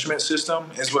punishment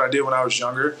system. It's what I did when I was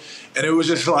younger. And it was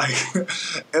just like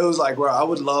it was like, bro, I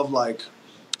would love like,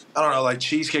 I don't know, like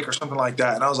cheesecake or something like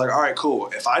that. And I was like, all right, cool.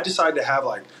 If I decide to have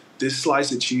like this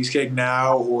slice of cheesecake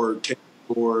now or cake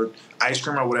or ice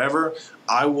cream or whatever,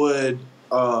 I would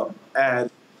add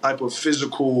type of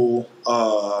physical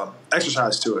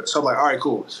exercise to it. So I'm like, all right,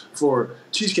 cool. For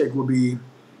cheesecake would be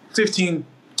 15,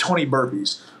 20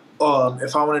 burpees.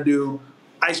 If I want to do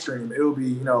ice cream, it would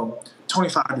be,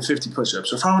 25 to 50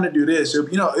 push-ups. If I want to do this, it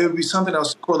would be something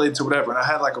else correlated to whatever. And I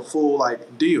had like a full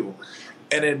like deal.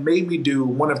 And it made me do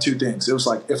one of two things. It was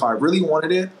like, if I really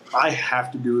wanted it, I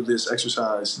have to do this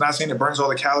exercise. Not saying it burns all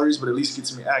the calories, but at least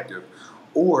gets me active.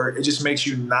 Or it just makes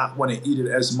you not want to eat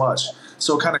it as much.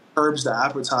 So it kind of curbs the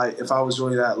appetite if I was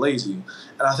really that lazy.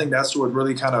 And I think that's what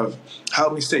really kind of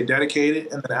helped me stay dedicated.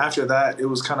 And then after that, it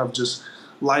was kind of just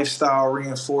lifestyle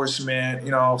reinforcement.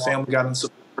 Family got in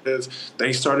supportive.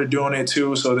 They started doing it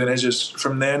too. So then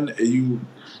from then you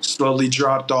slowly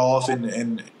dropped off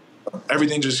and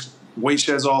everything just weight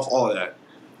sheds off, all of that.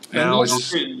 Now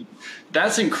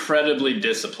that's incredibly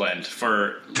disciplined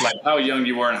for like how young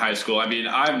you were in high school. I mean,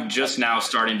 I'm just now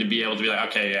starting to be able to be like,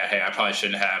 okay, yeah, hey, I probably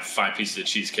shouldn't have 5 pieces of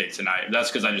cheesecake tonight.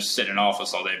 That's because I just sit in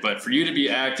office all day. But for you to be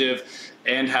active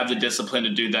and have the discipline to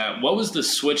do that, what was the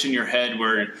switch in your head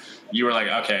where you were like,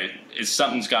 okay,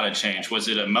 something's got to change? Was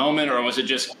it a moment, or was it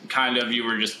just kind of you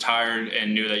were just tired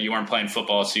and knew that you weren't playing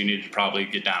football, so you needed to probably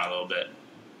get down a little bit?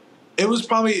 It was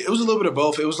a little bit of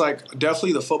both. It was like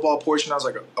definitely the football portion. I was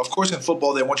like, of course in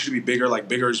football they want you to be bigger, like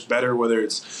bigger is better, whether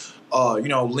it's,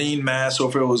 lean mass or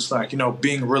if it was like,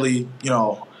 being really,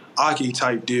 Aki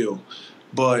type deal.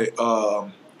 But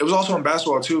it was also in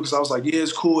basketball too, because I was like, yeah,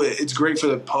 it's cool. It's great for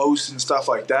the post and stuff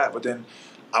like that. But then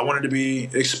I wanted to be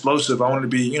explosive. I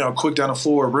wanted to be, quick down the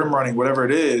floor, rim running, whatever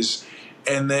it is.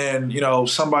 And then,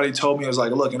 somebody told me, it was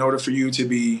like, look, in order for you to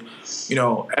be,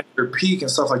 at your peak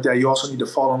and stuff like that, you also need to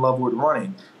fall in love with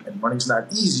running. And running's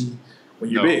not easy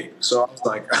when you're big. So I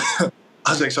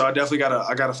was like, so I definitely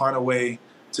gotta find a way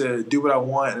to do what I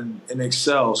want and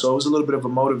excel. So it was a little bit of a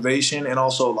motivation and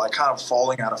also like kind of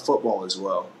falling out of football as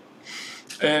well.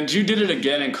 And you did it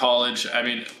again in college. I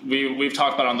mean, we've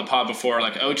talked about it on the pod before,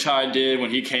 like Ochai did when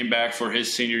he came back for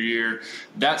his senior year.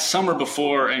 That summer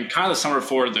before and kind of the summer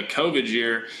before the COVID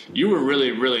year, you were really,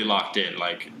 really locked in,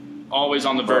 like always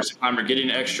on the versa climber,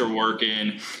 getting extra work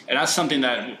in. And that's something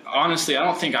that, honestly, I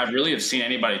don't think I really have seen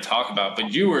anybody talk about,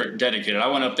 but you were dedicated. I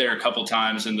went up there a couple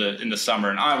times in the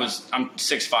summer, and I'm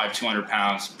 6'5", 200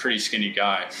 pounds, pretty skinny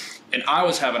guy. And I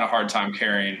was having a hard time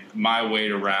carrying my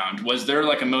weight around. Was there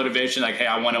like a motivation, like, hey,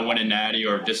 I want to win a natty,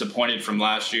 or disappointed from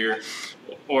last year?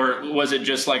 Or was it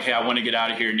just like, hey, I want to get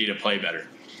out of here and need to play better?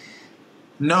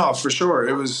 No, for sure.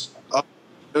 It was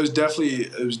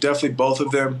definitely both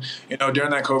of them.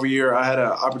 During that COVID year, I had an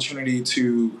opportunity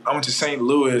I went to St.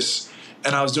 Louis,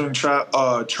 and I was doing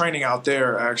training out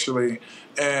there actually.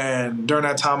 And during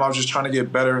that time, I was just trying to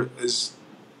get better as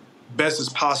best as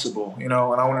possible, and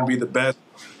I wanted to be the best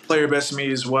player, best me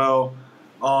as well.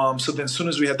 So then as soon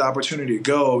as we had the opportunity to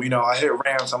go, I hit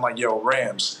Rams. I'm like, yo,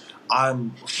 Rams,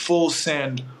 I'm full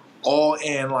send, all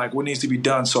in, like what needs to be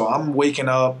done. So I'm waking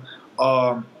up.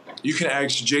 You can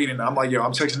ask Jaden. I'm like, yo,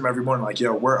 I'm texting him every morning like,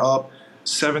 yo, we're up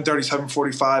 7:30,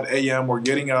 7:45 a.m. We're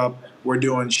getting up. We're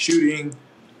doing shooting,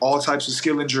 all types of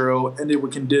skill and drill, ended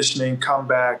with conditioning, come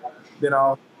back. Then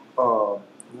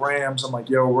Rams, I'm like,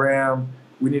 yo, Ram,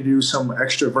 we need to do some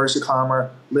extra verticlimber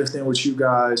lifting with you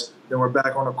guys. Then we're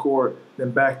back on the court.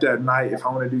 Then back that night if I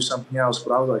want to do something else.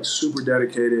 But I was like super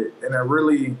dedicated, and it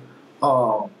really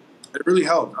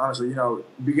helped. Honestly,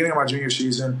 beginning of my junior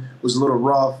season was a little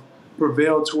rough.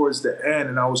 Prevailed towards the end,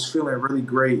 and I was feeling really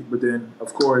great. But then,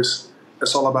 of course,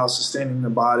 it's all about sustaining the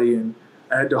body, and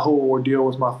I had the whole ordeal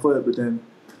with my foot. But then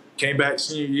came back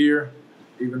senior year,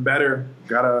 even better.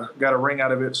 Got a ring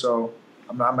out of it, so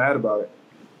I'm not mad about it.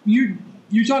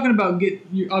 You're talking about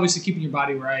you're obviously keeping your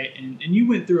body right, and you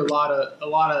went through a lot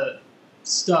of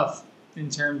stuff in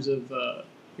terms of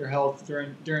your health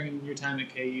during your time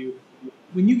at KU.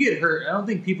 When you get hurt, I don't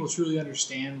think people truly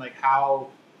understand like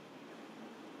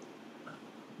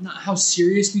not how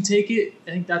serious we take it. I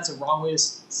think that's a wrong way to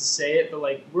say it, but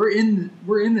like we're in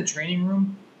the training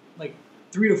room like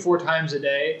 3 to 4 times a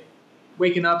day,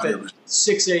 waking up at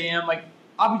 6 a.m. Like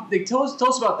tell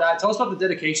us about that. Tell us about the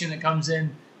dedication that comes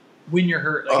in when you're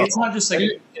hurt. Like it's not just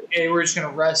like, hey, we're just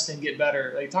gonna rest and get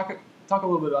better. Like talk a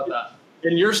little bit about that.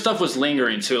 And your stuff was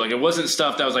lingering too. Like it wasn't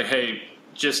stuff that was like, hey,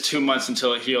 just 2 months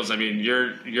until it heals. I mean,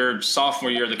 your sophomore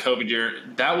year, the COVID year,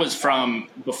 that was from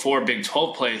before Big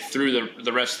 12 play through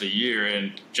the rest of the year,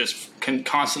 and just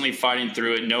constantly fighting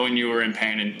through it, knowing you were in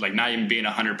pain and like not even being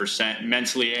 100%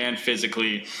 mentally and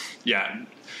physically. Yeah,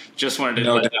 just wanted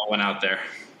to let that one out there.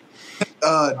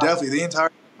 Definitely the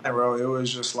entire time, bro. It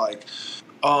was just like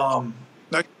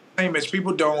Mitch,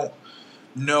 people don't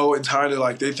know entirely.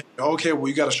 Like they think, okay, well,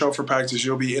 you got to show up for practice.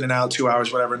 You'll be in and out 2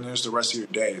 hours, whatever, and there's the rest of your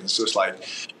day. And it's just like,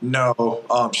 no.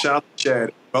 Shout out to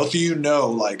Chad. Both of you know,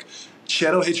 like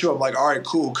Chad will hit you up like, all right,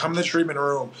 cool. Come to the treatment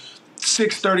room.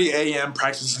 6:30 a.m.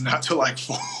 Practice is not till like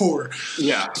 4.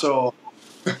 Yeah. So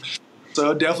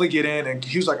definitely get in. And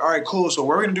he was like, all right, cool. So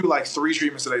we're gonna do like 3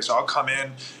 treatments today. So I'll come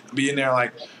in, be in there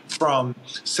like from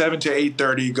 7 to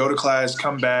 8:30. Go to class,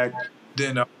 come back,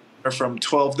 then. From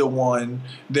 12 to 1,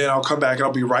 then I'll come back and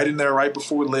I'll be right in there right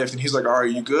before we lift. And he's like, all right,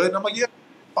 you good? And I'm like, yeah,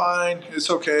 fine, it's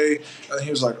okay. And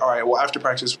he was like, all right, well, after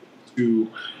practice, to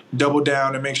double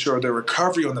down and make sure their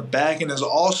recovery on the back end is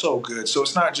also good. So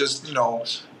it's not just,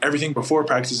 everything before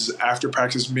practice is after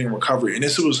practice being recovery. And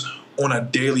this was on a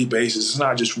daily basis. It's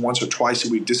not just once or twice a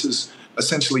week. This is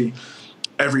essentially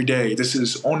every day. This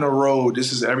is on the road.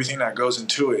 This is everything that goes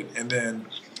into it. And then,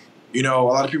 a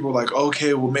lot of people are like,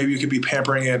 okay, well, maybe you could be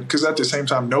pampering it. Because at the same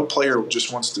time, no player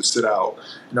just wants to sit out.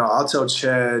 I'll tell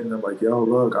Chad, and I'm like, yo,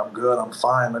 look, I'm good. I'm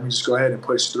fine. Let me just go ahead and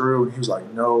push through. And he was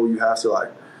like, no, you have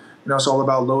to, it's all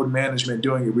about load management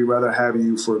doing it. We'd rather have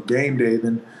you for game day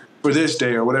than for this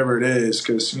day or whatever it is.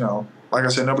 Because, like I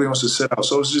said, nobody wants to sit out.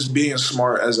 So it's just being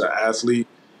smart as an athlete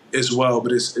as well.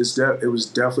 But it was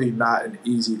definitely not an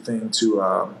easy thing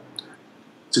to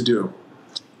do.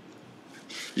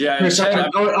 Yeah, Chris, I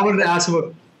wanted to ask him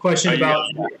a question about.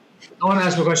 I want to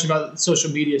ask him a question about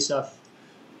social media stuff.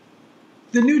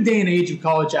 The new day and age of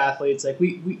college athletes,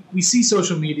 we see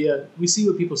social media, we see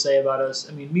what people say about us.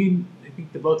 I mean, I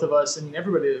think the both of us. I mean,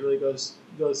 everybody that really goes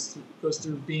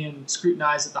through being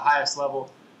scrutinized at the highest level.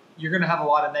 You're going to have a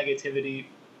lot of negativity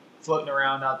floating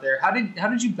around out there. How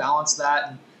did you balance that,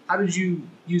 and how did you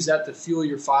use that to fuel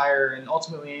your fire, and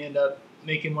ultimately end up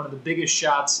making one of the biggest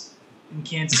shots in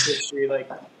Kansas history?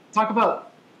 Talk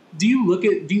about. Do you look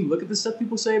at the stuff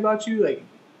people say about you?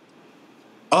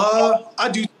 I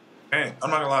do. Man, I'm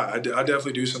not gonna lie. I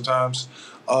definitely do sometimes.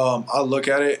 I look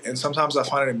at it, and sometimes I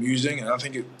find it amusing, and I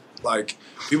think it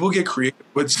people get creative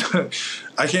with.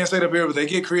 I can't say it up here, but they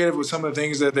get creative with some of the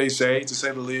things that they say, to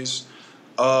say the least.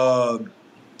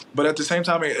 But at the same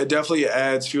time, it definitely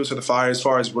adds fuel to the fire as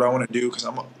far as what I want to do, because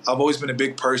I've always been a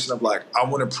big person of I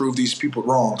want to prove these people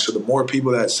wrong. So the more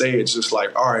people that say it's just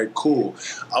all right, cool.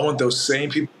 I want those same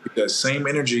people with that same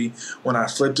energy when I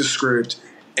flip the script,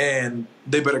 and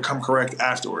they better come correct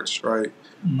afterwards, right?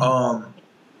 Mm-hmm.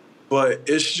 But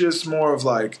it's just more of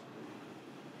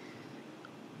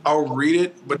I'll read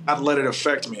it, but not let it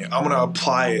affect me. I'm going to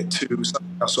apply it to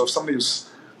something else. So if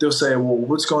they'll say, well,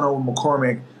 what's going on with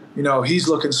McCormack? He's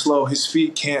looking slow. His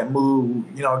feet can't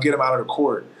move. Get him out of the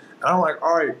court. And I'm like,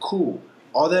 all right, cool.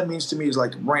 All that means to me is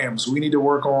Rams. We need to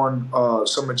work on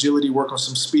some agility, work on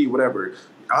some speed, whatever.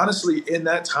 Honestly, in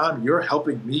that time, you're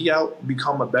helping me out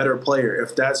become a better player,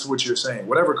 if that's what you're saying.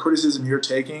 Whatever criticism you're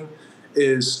taking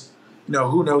is,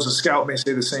 who knows, a scout may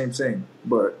say the same thing.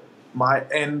 But my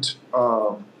end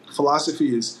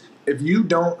philosophy is, if you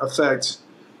don't affect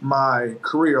my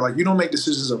career, you don't make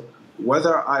decisions of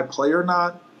whether I play or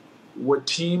not, what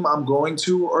team I'm going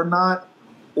to or not,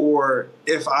 or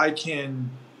if I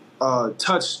can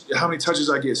touch, how many touches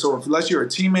I get. So unless you're a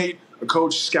teammate, a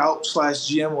coach, scout /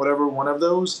 GM, whatever, one of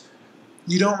those,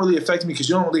 you don't really affect me because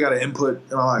you don't really got an input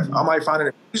in my life. I might find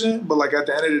it amusing, but at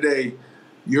the end of the day,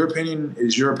 your opinion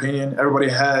is your opinion. Everybody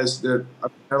has they're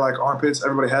like armpits.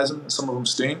 Everybody has them. Some of them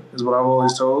stink, is what I've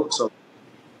always told. So,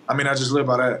 I just live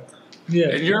by that. Yeah,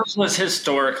 and yours was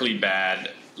historically bad.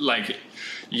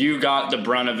 You got the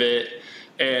brunt of it,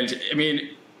 and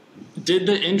did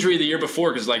the injury the year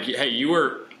before? Because hey, you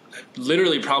were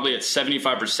literally probably at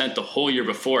 75% the whole year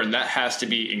before, and that has to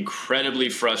be incredibly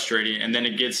frustrating. And then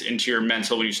it gets into your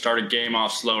mental when you start a game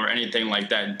off slow or anything like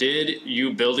that. Did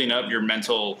you building up your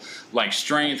mental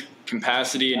strength,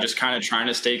 capacity, and just kind of trying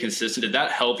to stay consistent, did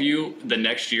that help you the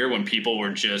next year when people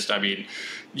were just,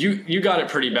 you got it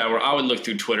pretty bad, where I would look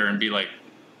through Twitter and be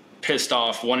pissed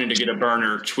off, wanting to get a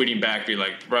burner, tweeting back, be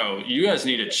like, bro, you guys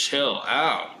need to chill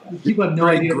out. People have no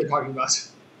idea what they're talking about.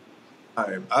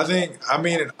 I think,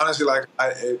 honestly,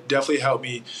 it definitely helped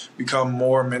me become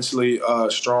more mentally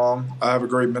strong. I have a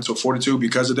great mental fortitude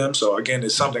because of them. So, again,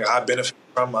 it's something I benefit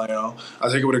from. I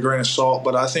take it with a grain of salt,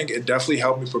 but I think it definitely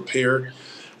helped me prepare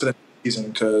for the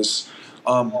season because,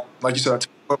 like you said, I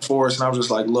took it for us, and I was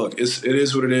just look, it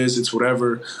is what it is. It's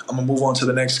whatever. I'm going to move on to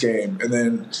the next game. And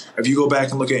then if you go back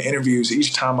and look at interviews,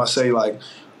 each time I say,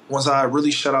 once I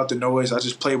really shut out the noise, I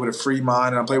just play with a free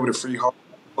mind and I play with a free heart.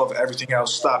 Of everything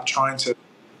else, stop trying to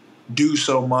do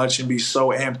so much and be so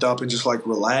amped up and just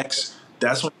relax.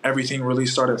 That's when everything really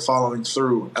started following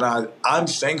through. And I'm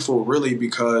thankful really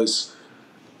because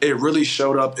it really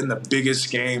showed up in the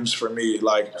biggest games for me.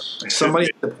 Somebody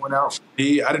had to point out for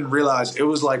me, I didn't realize it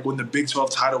was when the Big 12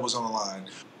 title was on the line,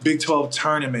 Big 12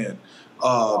 tournament.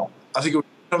 I think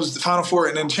it was the Final Four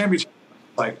and then championship.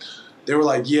 They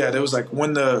were yeah, there was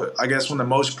when the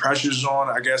most pressure's on,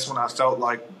 when I felt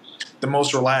the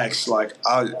most relaxed.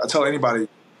 I tell anybody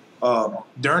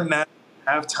during that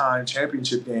halftime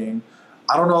championship game,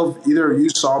 I don't know if either of you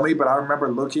saw me, but I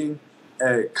remember looking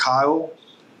at Kyle,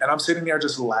 and I'm sitting there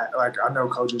just I know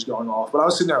coach is going off, but I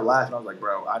was sitting there laughing. I was like,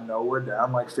 bro, I know we're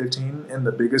down 15 in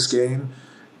the biggest game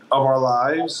of our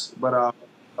lives, but I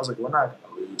was like, we're not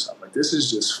going to lose. I'm like, this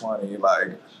is just funny.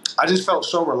 Like, I just felt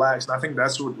so relaxed, and I think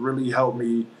that's what really helped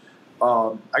me,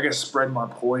 I guess, spread my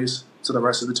poise to the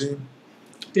rest of the team.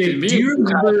 Dave, do you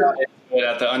remember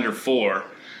at the under 4?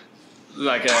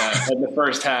 Like in the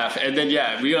first half, and then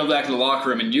we go back to the locker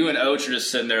room, and you and Oach are just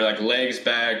sitting there, like legs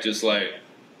back, just like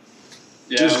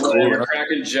we're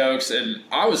cracking jokes, and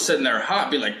I was sitting there hot,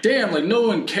 being like, "Damn, like no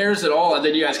one cares at all." And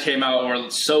then you guys came out and were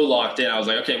so locked in. I was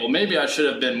like, "Okay, well maybe I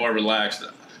should have been more relaxed."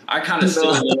 I kind of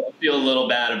still feel a little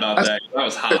bad about that. I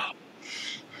was hot.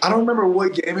 I don't remember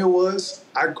what game it was.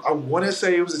 I want to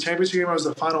say it was the championship game. It was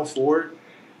the Final Four,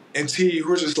 and T, you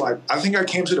were just like, I think I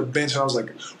came to the bench and I was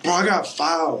like, "Bro, I got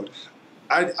fouled.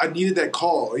 I needed that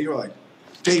call." And you were like,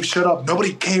 "Dave, shut up.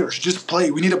 Nobody cares. Just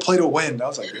play. We need to play to win." And I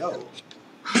was like, "Yo."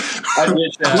 I did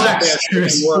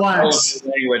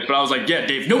language, but I was like, "Yeah,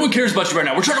 Dave, no one cares about you right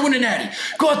now. We're trying to win a natty.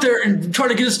 Go out there and try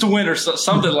to get us to win," or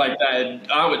something like that. And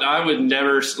I would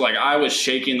never, like, I was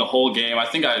shaking the whole game. I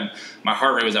think my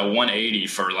heart rate was at 180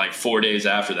 for like 4 days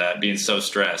after that, being so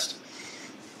stressed.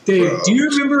 Dave, do you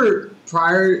remember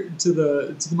prior to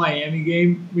the Miami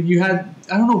game when you had,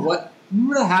 I don't know what,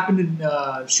 remember that happened in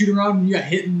shoot around when you got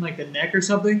hit in like the neck or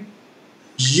something?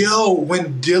 Yo,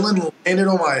 when Dylan landed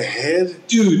on my head.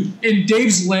 Dude, and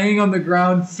Dave's laying on the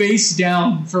ground face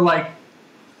down for like,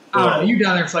 I don't know, you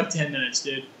down there for like 10 minutes,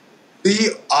 dude.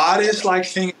 The oddest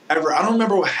thing ever. I don't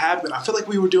remember what happened. I feel like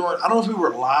we were doing, I don't know if we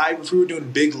were live, if we were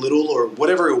doing Big Little or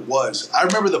whatever it was. I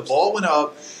remember the ball went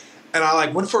up and I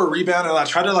went for a rebound and I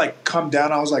tried to come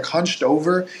down. I was hunched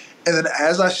over. And then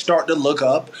as I start to look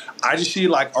up, I just see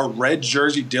a red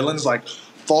jersey Dylan's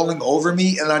falling over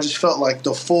me. And I just felt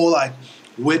the full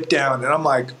whip down. And I'm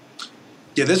like,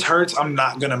 yeah, this hurts. I'm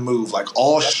not going to move.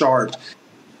 All sharp.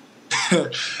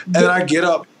 And then I get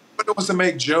up. It was to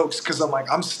make jokes because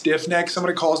I'm stiff necked.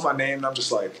 Somebody calls my name and I'm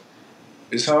just like,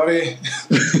 is somebody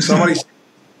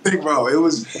bro, it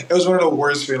was one of the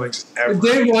worst feelings ever.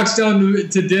 Dave walks down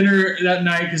to dinner that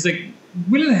night because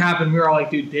when it happened, we were all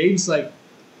like, dude, Dave's Dave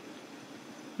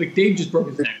just broke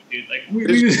his neck, dude. We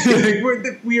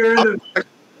are in the.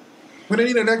 We're gonna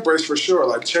need a neck brace for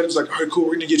sure. Chad was like, all right, cool,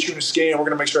 we're gonna get you in a scan, we're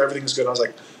gonna make sure everything's good. I was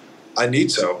like, I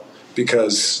need so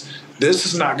because this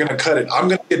is not gonna cut it. I'm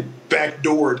gonna get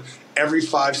backdoored every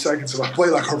 5 seconds if I play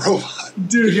like a robot.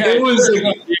 Dude, it was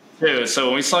too. So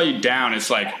when we saw you down, it's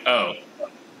like, oh,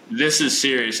 this is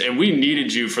serious. And we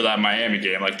needed you for that Miami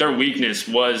game. Their weakness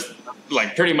was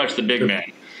pretty much the big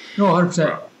man. No,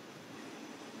 100%.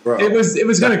 Bro. It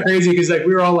was kind of crazy because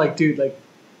we were all like, dude,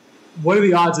 what are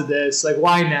the odds of this?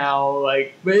 Why now?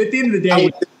 But at the end of the day,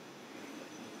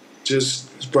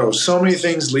 bro, so many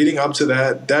things leading up to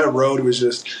that. That road was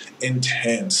just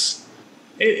intense.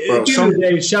 At the end of the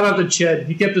day, shout out to Ched.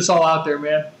 He kept us all out there,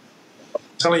 man. I'm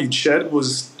telling you, Ched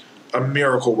was a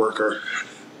miracle worker.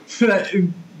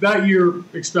 That year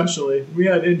especially, we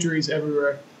had injuries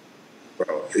everywhere.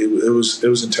 Bro, it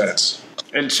was intense.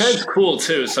 And Ched's cool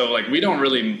too, so we don't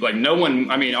really no one.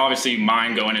 I mean, obviously, you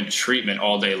mind going into treatment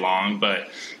all day long, but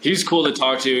he's cool to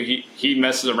talk to. He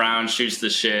messes around, shoots the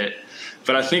shit.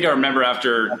 But I think I remember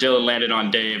after Dylan landed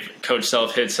on Dave, Coach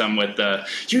Self hits him with the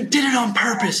 "You did it on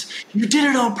purpose. You did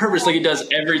it on purpose," like he does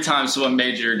every time someone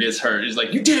major gets hurt. He's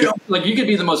like, "You did it." You could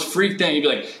be the most freak thing. You'd be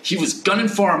like, "He was gunning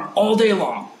for him all day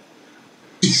long."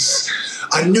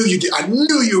 I knew you did. I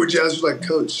knew you were jealous. Like,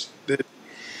 Coach,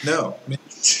 no.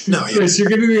 No, yes, you're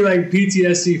giving me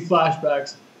PTSD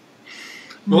flashbacks.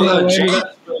 Well,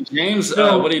 James,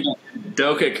 what do you do?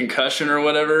 Doke at concussion or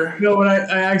whatever? No, when I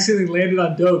accidentally landed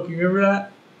on Doke, you remember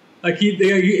that? He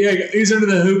was under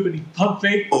the hoop and he pump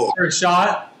faked for a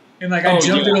shot, and I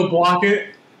jumped to go block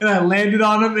it, and I landed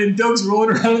on him, and Doke's rolling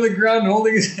around on the ground and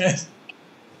holding his head.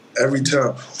 Every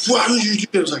time, why did you do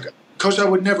that? It was like, Coach, I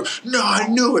would never. No, I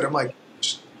knew it. I'm like,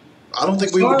 I don't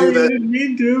think we would do that. I didn't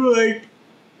mean to.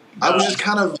 I was just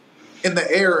kind of in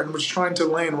the air and was trying to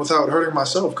land without hurting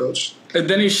myself, Coach. And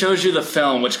then he shows you the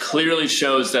film, which clearly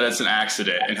shows that it's an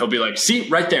accident. And he'll be like, see,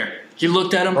 right there. He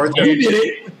looked at him. Right there. You did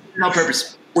it. On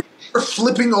purpose. When you're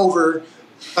flipping over,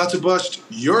 about to bust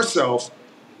yourself,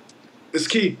 it's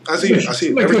key. I see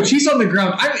it. Coach, he's on the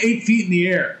ground. I'm 8 feet in the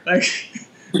air.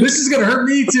 This is going to hurt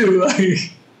me, too.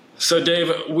 So,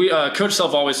 Dave, Coach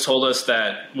Self always told us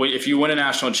that if you win a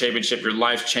national championship, your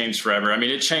life changed forever. I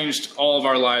mean, it changed all of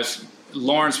our lives.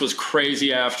 Lawrence was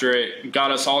crazy after it,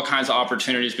 got us all kinds of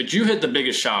opportunities, but you hit the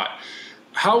biggest shot.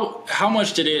 How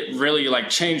much did it really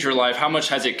change your life? How much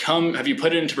has it come? Have you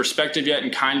put it into perspective yet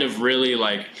and kind of really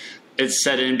it's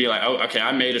set in and be like, oh, okay,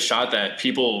 I made a shot that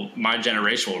people, my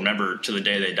generation, will remember to the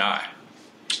day they die?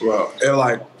 Well,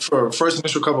 and for first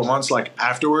initial couple months,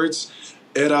 afterwards,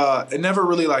 it never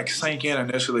really like sank in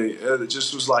initially. It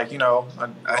just was like,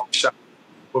 I shot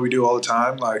what we do all the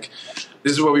time. Like,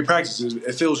 this is what we practice.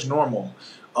 It feels normal.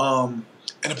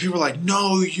 And the people are like,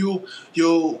 no, you'll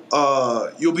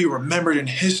be remembered in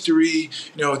history.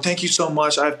 Thank you so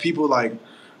much. I have people like,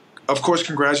 of course,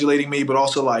 congratulating me, but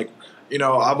also like,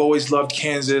 I've always loved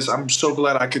Kansas. I'm so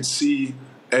glad I could see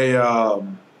a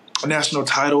national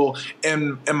title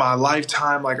in my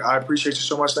lifetime. Like, I appreciate you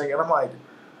so much. And I'm like,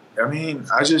 I mean,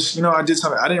 I just, I did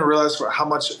something. I didn't realize for how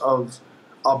much of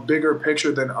a bigger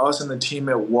picture than us and the team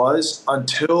it was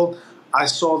until I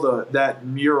saw that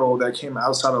mural that came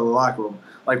outside of the locker room.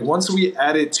 Like, once we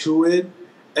added to it,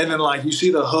 and then, like, you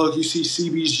see the hook, you see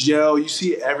CB's yell, you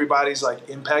see everybody's, like,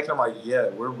 impact. And I'm like, yeah,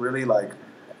 we're really, like,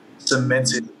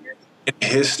 cemented in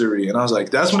history. And I was like,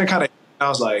 that's when it kind of – I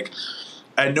was like,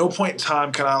 at no point in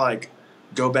time can I, like,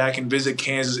 go back and visit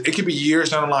Kansas. It could be years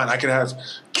down the line. I could have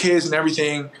kids and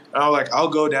everything. And I'm like, I'll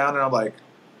go down, and I'm like,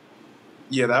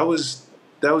 yeah, that was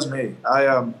me. I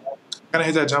kind of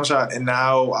hit that jump shot, and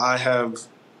now I have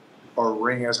a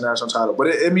ring as a national title. But,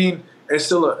 it's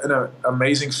still an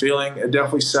amazing feeling. It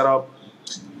definitely set up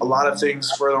a lot of things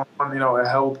further on. It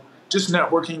helped just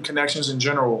networking, connections in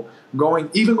general, going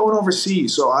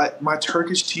overseas. So my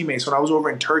Turkish teammates, when I was over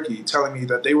in Turkey, telling me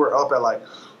that they were up at like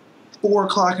 4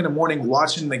 o'clock in the morning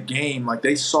watching the game, like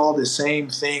they saw the same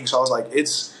thing. So I was like,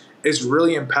 it's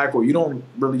really impactful. You don't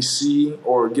really see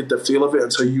or get the feel of it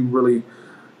until you really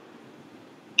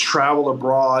travel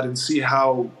abroad and see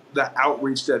how the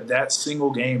outreach that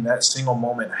single game, that single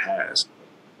moment has.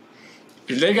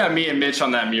 They got me and Mitch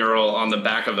on that mural on the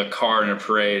back of the car in a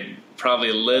parade, probably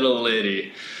a little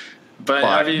litty. But,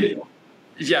 wow. I mean,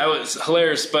 yeah, it was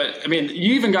hilarious. But, I mean,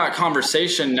 you even got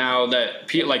conversation now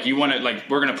that, like, you want to, like,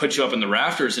 we're going to put you up in the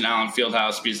rafters in Allen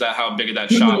Fieldhouse because that how big of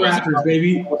that shot was. Rafters,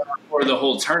 baby. For the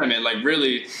whole tournament, like,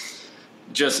 really –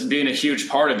 just being a huge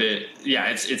part of it, yeah,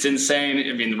 it's insane.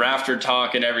 I mean, the rafter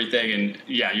talk and everything, and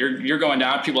yeah, you're going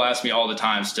down. People ask me all the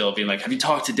time still, being like, have you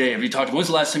talked to Dave? When's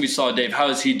the last time you saw Dave? How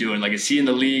is he doing? Like, is he in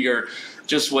the league or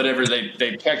just whatever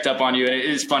they picked up on you? And it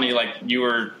is funny, like, you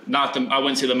were not I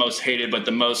wouldn't say the most hated, but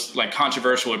the most, like,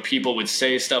 controversial, where people would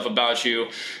say stuff about you,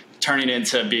 turning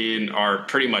into being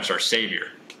pretty much our savior.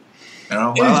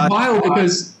 It's wild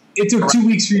because it took 2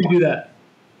 weeks for you to do that.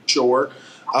 Sure.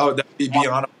 I would be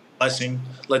beyond blessing,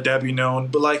 let that be known.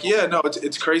 But like, yeah, no,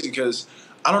 it's crazy because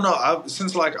I don't know.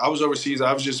 Since like I was overseas,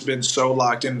 I've just been so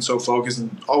locked in and so focused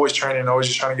and always training, always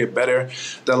just trying to get better.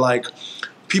 That like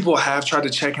people have tried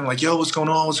to check in, like, yo, what's going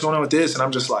on? What's going on with this? And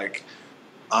I'm just like,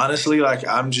 honestly, like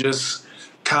I'm just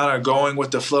kind of going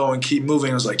with the flow and keep moving.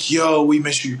 I was like, yo, we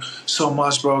miss you so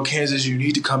much, bro. Kansas, you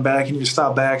need to come back. You need to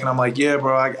stop back. And I'm like, yeah,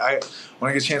 bro. I when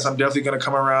I get a chance, I'm definitely gonna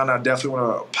come around. I definitely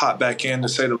want to pop back in, to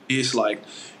say the least. Like.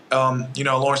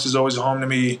 Lawrence is always home to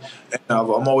me, and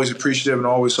I'm always appreciative and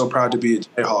always so proud to be a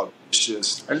Jayhawk. It's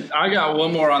just. And I got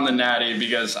one more on the Natty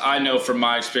because I know from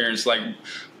my experience, like,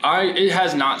 it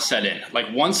has not set in. Like,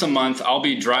 once a month, I'll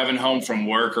be driving home from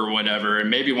work or whatever, and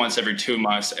maybe once every 2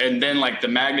 months, and then like the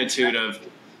magnitude of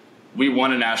we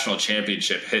won a national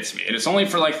championship hits me, and it's only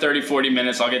for like 30, 40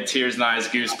 minutes. I'll get tears in the eyes,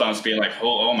 goosebumps, being like,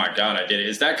 oh my God, I did it.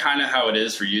 Is that kind of how it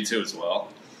is for you two as well?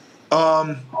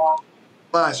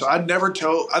 So I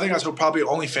think I told probably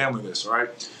only family this, right?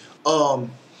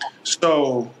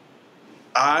 So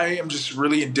I am just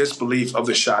really in disbelief of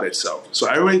the shot itself. So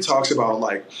everybody talks about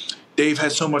like Dave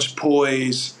had so much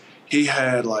poise. He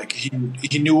had like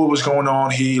he knew what was going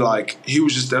on. He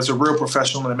was just as a real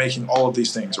professional in making all of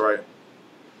these things, right?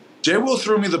 Jay Will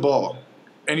threw me the ball,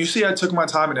 and you see I took my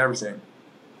time and everything.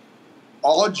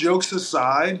 All jokes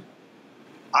aside,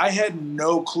 I had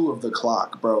no clue of the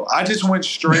clock, bro. I just went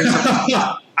straight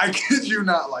to I kid you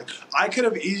not. Like, I could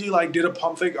have easily, like, did a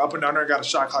pump fake up and under and got a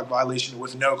shot clock violation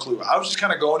with no clue. I was just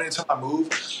kind of going into my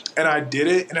move, and I did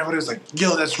it, and everybody was like,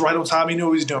 yo, that's right on time. He knew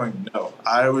what he was doing. No,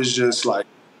 I was just, like,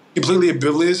 completely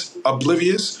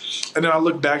oblivious. And then I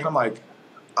look back, and I'm like,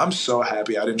 I'm so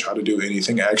happy I didn't try to do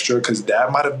anything extra because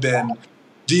that might have been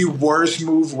the worst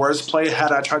move, worst play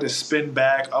had I tried to spin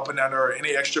back up and under or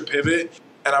any extra pivot.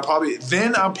 And I probably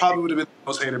would have been the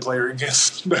most hated player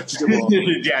against basketball.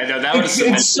 Yeah, no, that was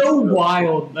it's so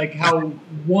wild, like how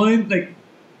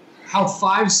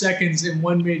 5 seconds in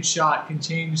one made shot can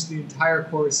change the entire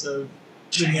course of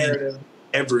the narrative.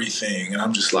 Everything, and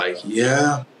I'm just like,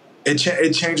 yeah, it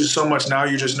changes so much. Now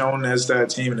you're just known as that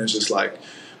team, and it's just like,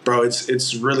 bro,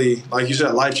 it's really, like you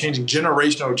said, life changing,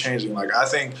 generational changing. Like I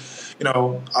think,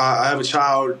 I have a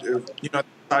child, I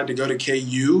decided to go to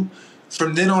KU.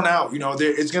 From then on out, they're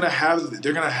gonna have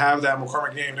that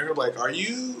McCormack game. They're gonna be like, "Are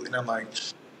you?" And I'm like,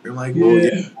 well,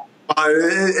 yeah.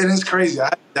 It is crazy.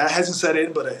 That hasn't set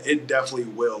in, but it definitely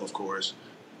will, of course.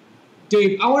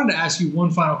 Dave, I wanted to ask you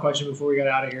one final question before we get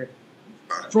out of here.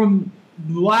 From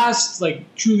the last,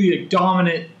 truly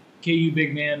dominant KU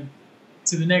big man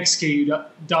to the next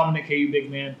dominant KU big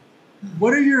man,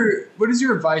 what is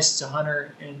your advice to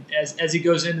Hunter and as he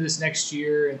goes into this next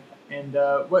year, and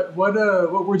what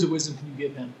words of wisdom can you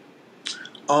give him?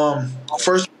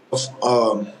 First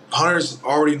off, Hunter's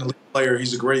already an elite player.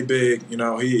 He's a great big.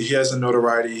 He has the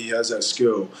notoriety. He has that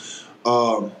skill.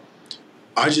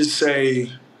 I just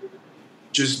say,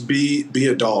 just be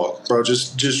a dog, bro.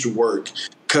 Just work,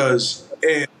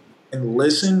 and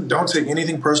listen. Don't take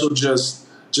anything personal. Just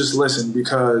listen,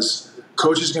 because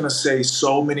Coach is gonna say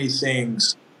so many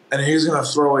things, and he's gonna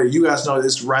throw it. You guys know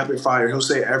it's rapid fire. He'll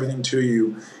say everything to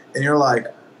you, and you're like,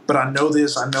 but I know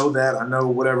this, I know that, I know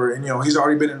whatever. And, he's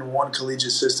already been in one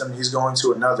collegiate system. He's going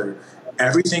to another.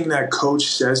 Everything that Coach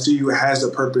says to you has a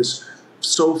purpose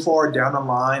so far down the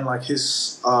line, like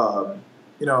his, not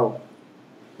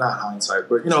hindsight,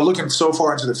 but, looking so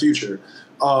far into the future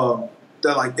that,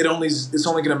 it's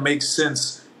only going to make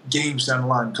sense games down the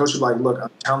line. Coach is like, look, I'm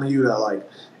telling you that,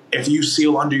 if you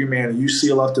seal under your man and you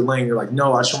seal up the lane, you're like,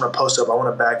 no, I just want to post up. I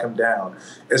want to back him down.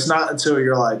 It's not until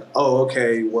you're like, oh,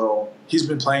 okay, well, he's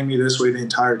been playing me this way the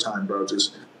entire time, bro.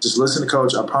 Just listen to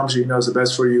Coach. I promise you, he knows the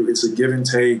best for you. It's a give and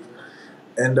take.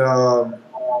 And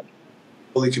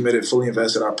fully committed, fully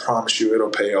invested. I promise you it'll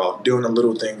pay off. Doing the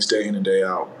little things day in and day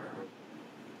out.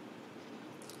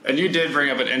 And you did bring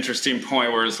up an interesting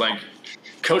point where it's like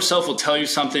Coach Self will tell you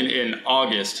something in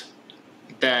August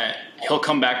that he'll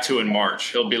come back to in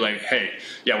March. He'll be like, hey,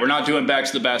 yeah, we're not doing back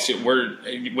to the basket.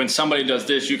 When somebody does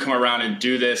this, you come around and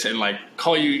do this, and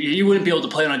call you. You wouldn't be able to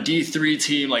play on a D3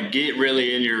 team, get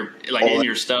really in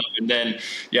your stuff. And then,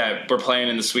 yeah, we're playing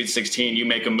in the Sweet 16. You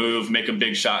make a move, make a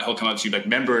big shot. He'll come up to you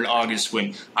remember in August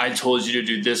when I told you to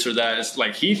do this or that? It's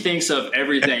he thinks of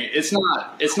everything. It's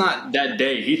not that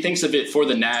day. He thinks of it for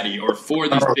the natty or for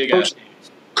these big ass.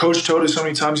 Coach told us so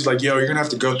many times, he's like, yo, you're going to have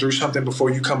to go through something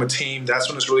before you become a team. That's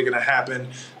when it's really going to happen.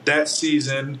 That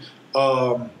season,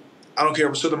 I don't care,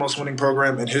 we're still the most winning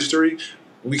program in history.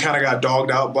 We kind of got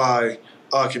dogged out by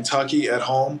Kentucky at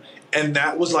home. And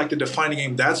that was the defining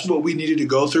game. That's what we needed to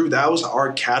go through. That was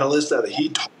our catalyst that he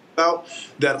talked about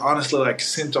that honestly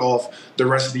sent off the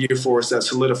rest of the year for us, that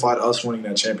solidified us winning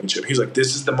that championship. He's like,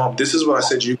 this is the moment. This is what I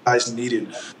said you guys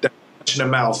needed. That punch in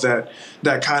the mouth,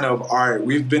 that kind of, all right,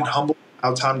 we've been humbled.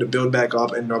 Now time to build back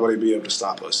up and nobody be able to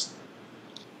stop us.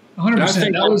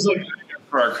 100%. That was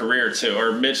for our career too.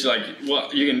 Or Mitch,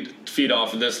 you can feed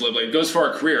off of this a little bit. It goes for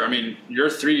our career. I mean, your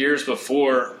 3 years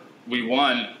before we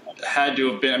won had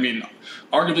to have been,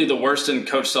 arguably the worst in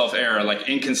Coach Self era.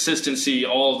 Inconsistency,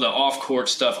 all the off-court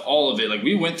stuff, all of it.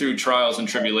 We went through trials and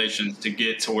tribulations to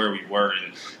get to where we were,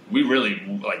 and we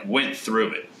really went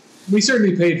through it. We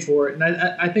certainly paid for it, and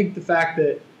I think the fact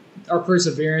that our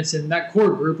perseverance and that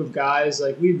core group of guys,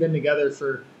 we've been together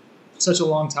for such a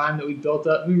long time that we built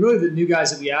up. Really the new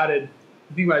guys that we added,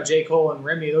 you think about J. Cole and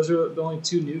Remy, those are the only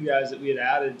two new guys that we had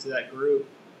added to that group.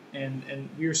 And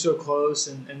we were so close,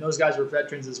 and those guys were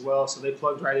veterans as well, so they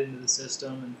plugged right into the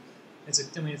system. And it's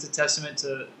a testament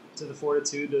to the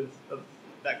fortitude of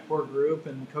that core group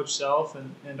and Coach Self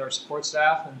and our support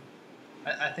staff. And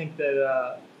I think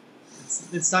that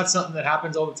it's not something that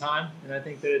happens all the time, and I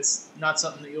think that it's not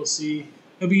something that you'll see.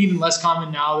 It'll be even less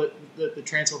common now that the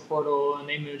transfer portal and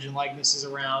name, image, and likeness is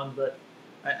around. But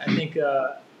I think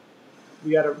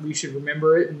we should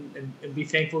remember it and be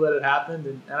thankful that it happened.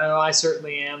 And I know I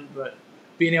certainly am. But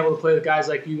being able to play with guys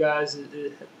like you guys,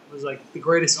 it was the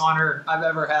greatest honor I've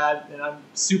ever had, and I'm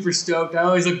super stoked. I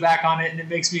always look back on it, and it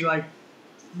makes me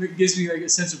it gives me a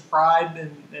sense of pride,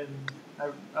 and I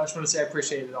just want to say I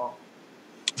appreciate it all.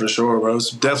 For sure, bro.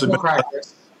 It's definitely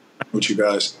been with you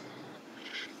guys.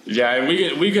 Yeah,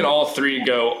 and we could all three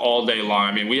go all day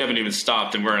long. We haven't even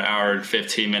stopped, and we're an hour and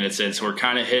 15 minutes in, so we're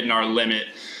kind of hitting our limit.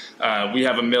 We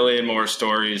have a million more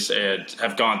stories and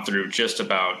have gone through just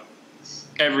about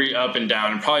every up and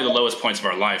down, and probably the lowest points of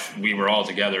our life. We were all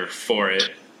together for it.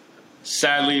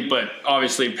 Sadly, but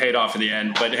obviously paid off in the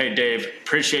end. But, hey, Dave,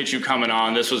 appreciate you coming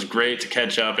on. This was great to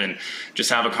catch up and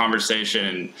just have a conversation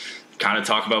and kind of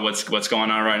talk about what's going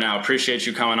on right now. Appreciate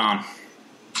you coming on.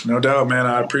 No doubt, man.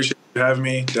 I appreciate you having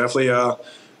me. Definitely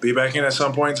be back in at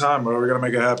some point in time, but we're going to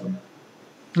make it happen.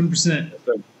 100%.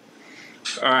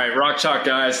 All right, Rock Chalk,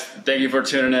 guys. Thank you for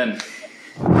tuning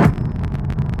in.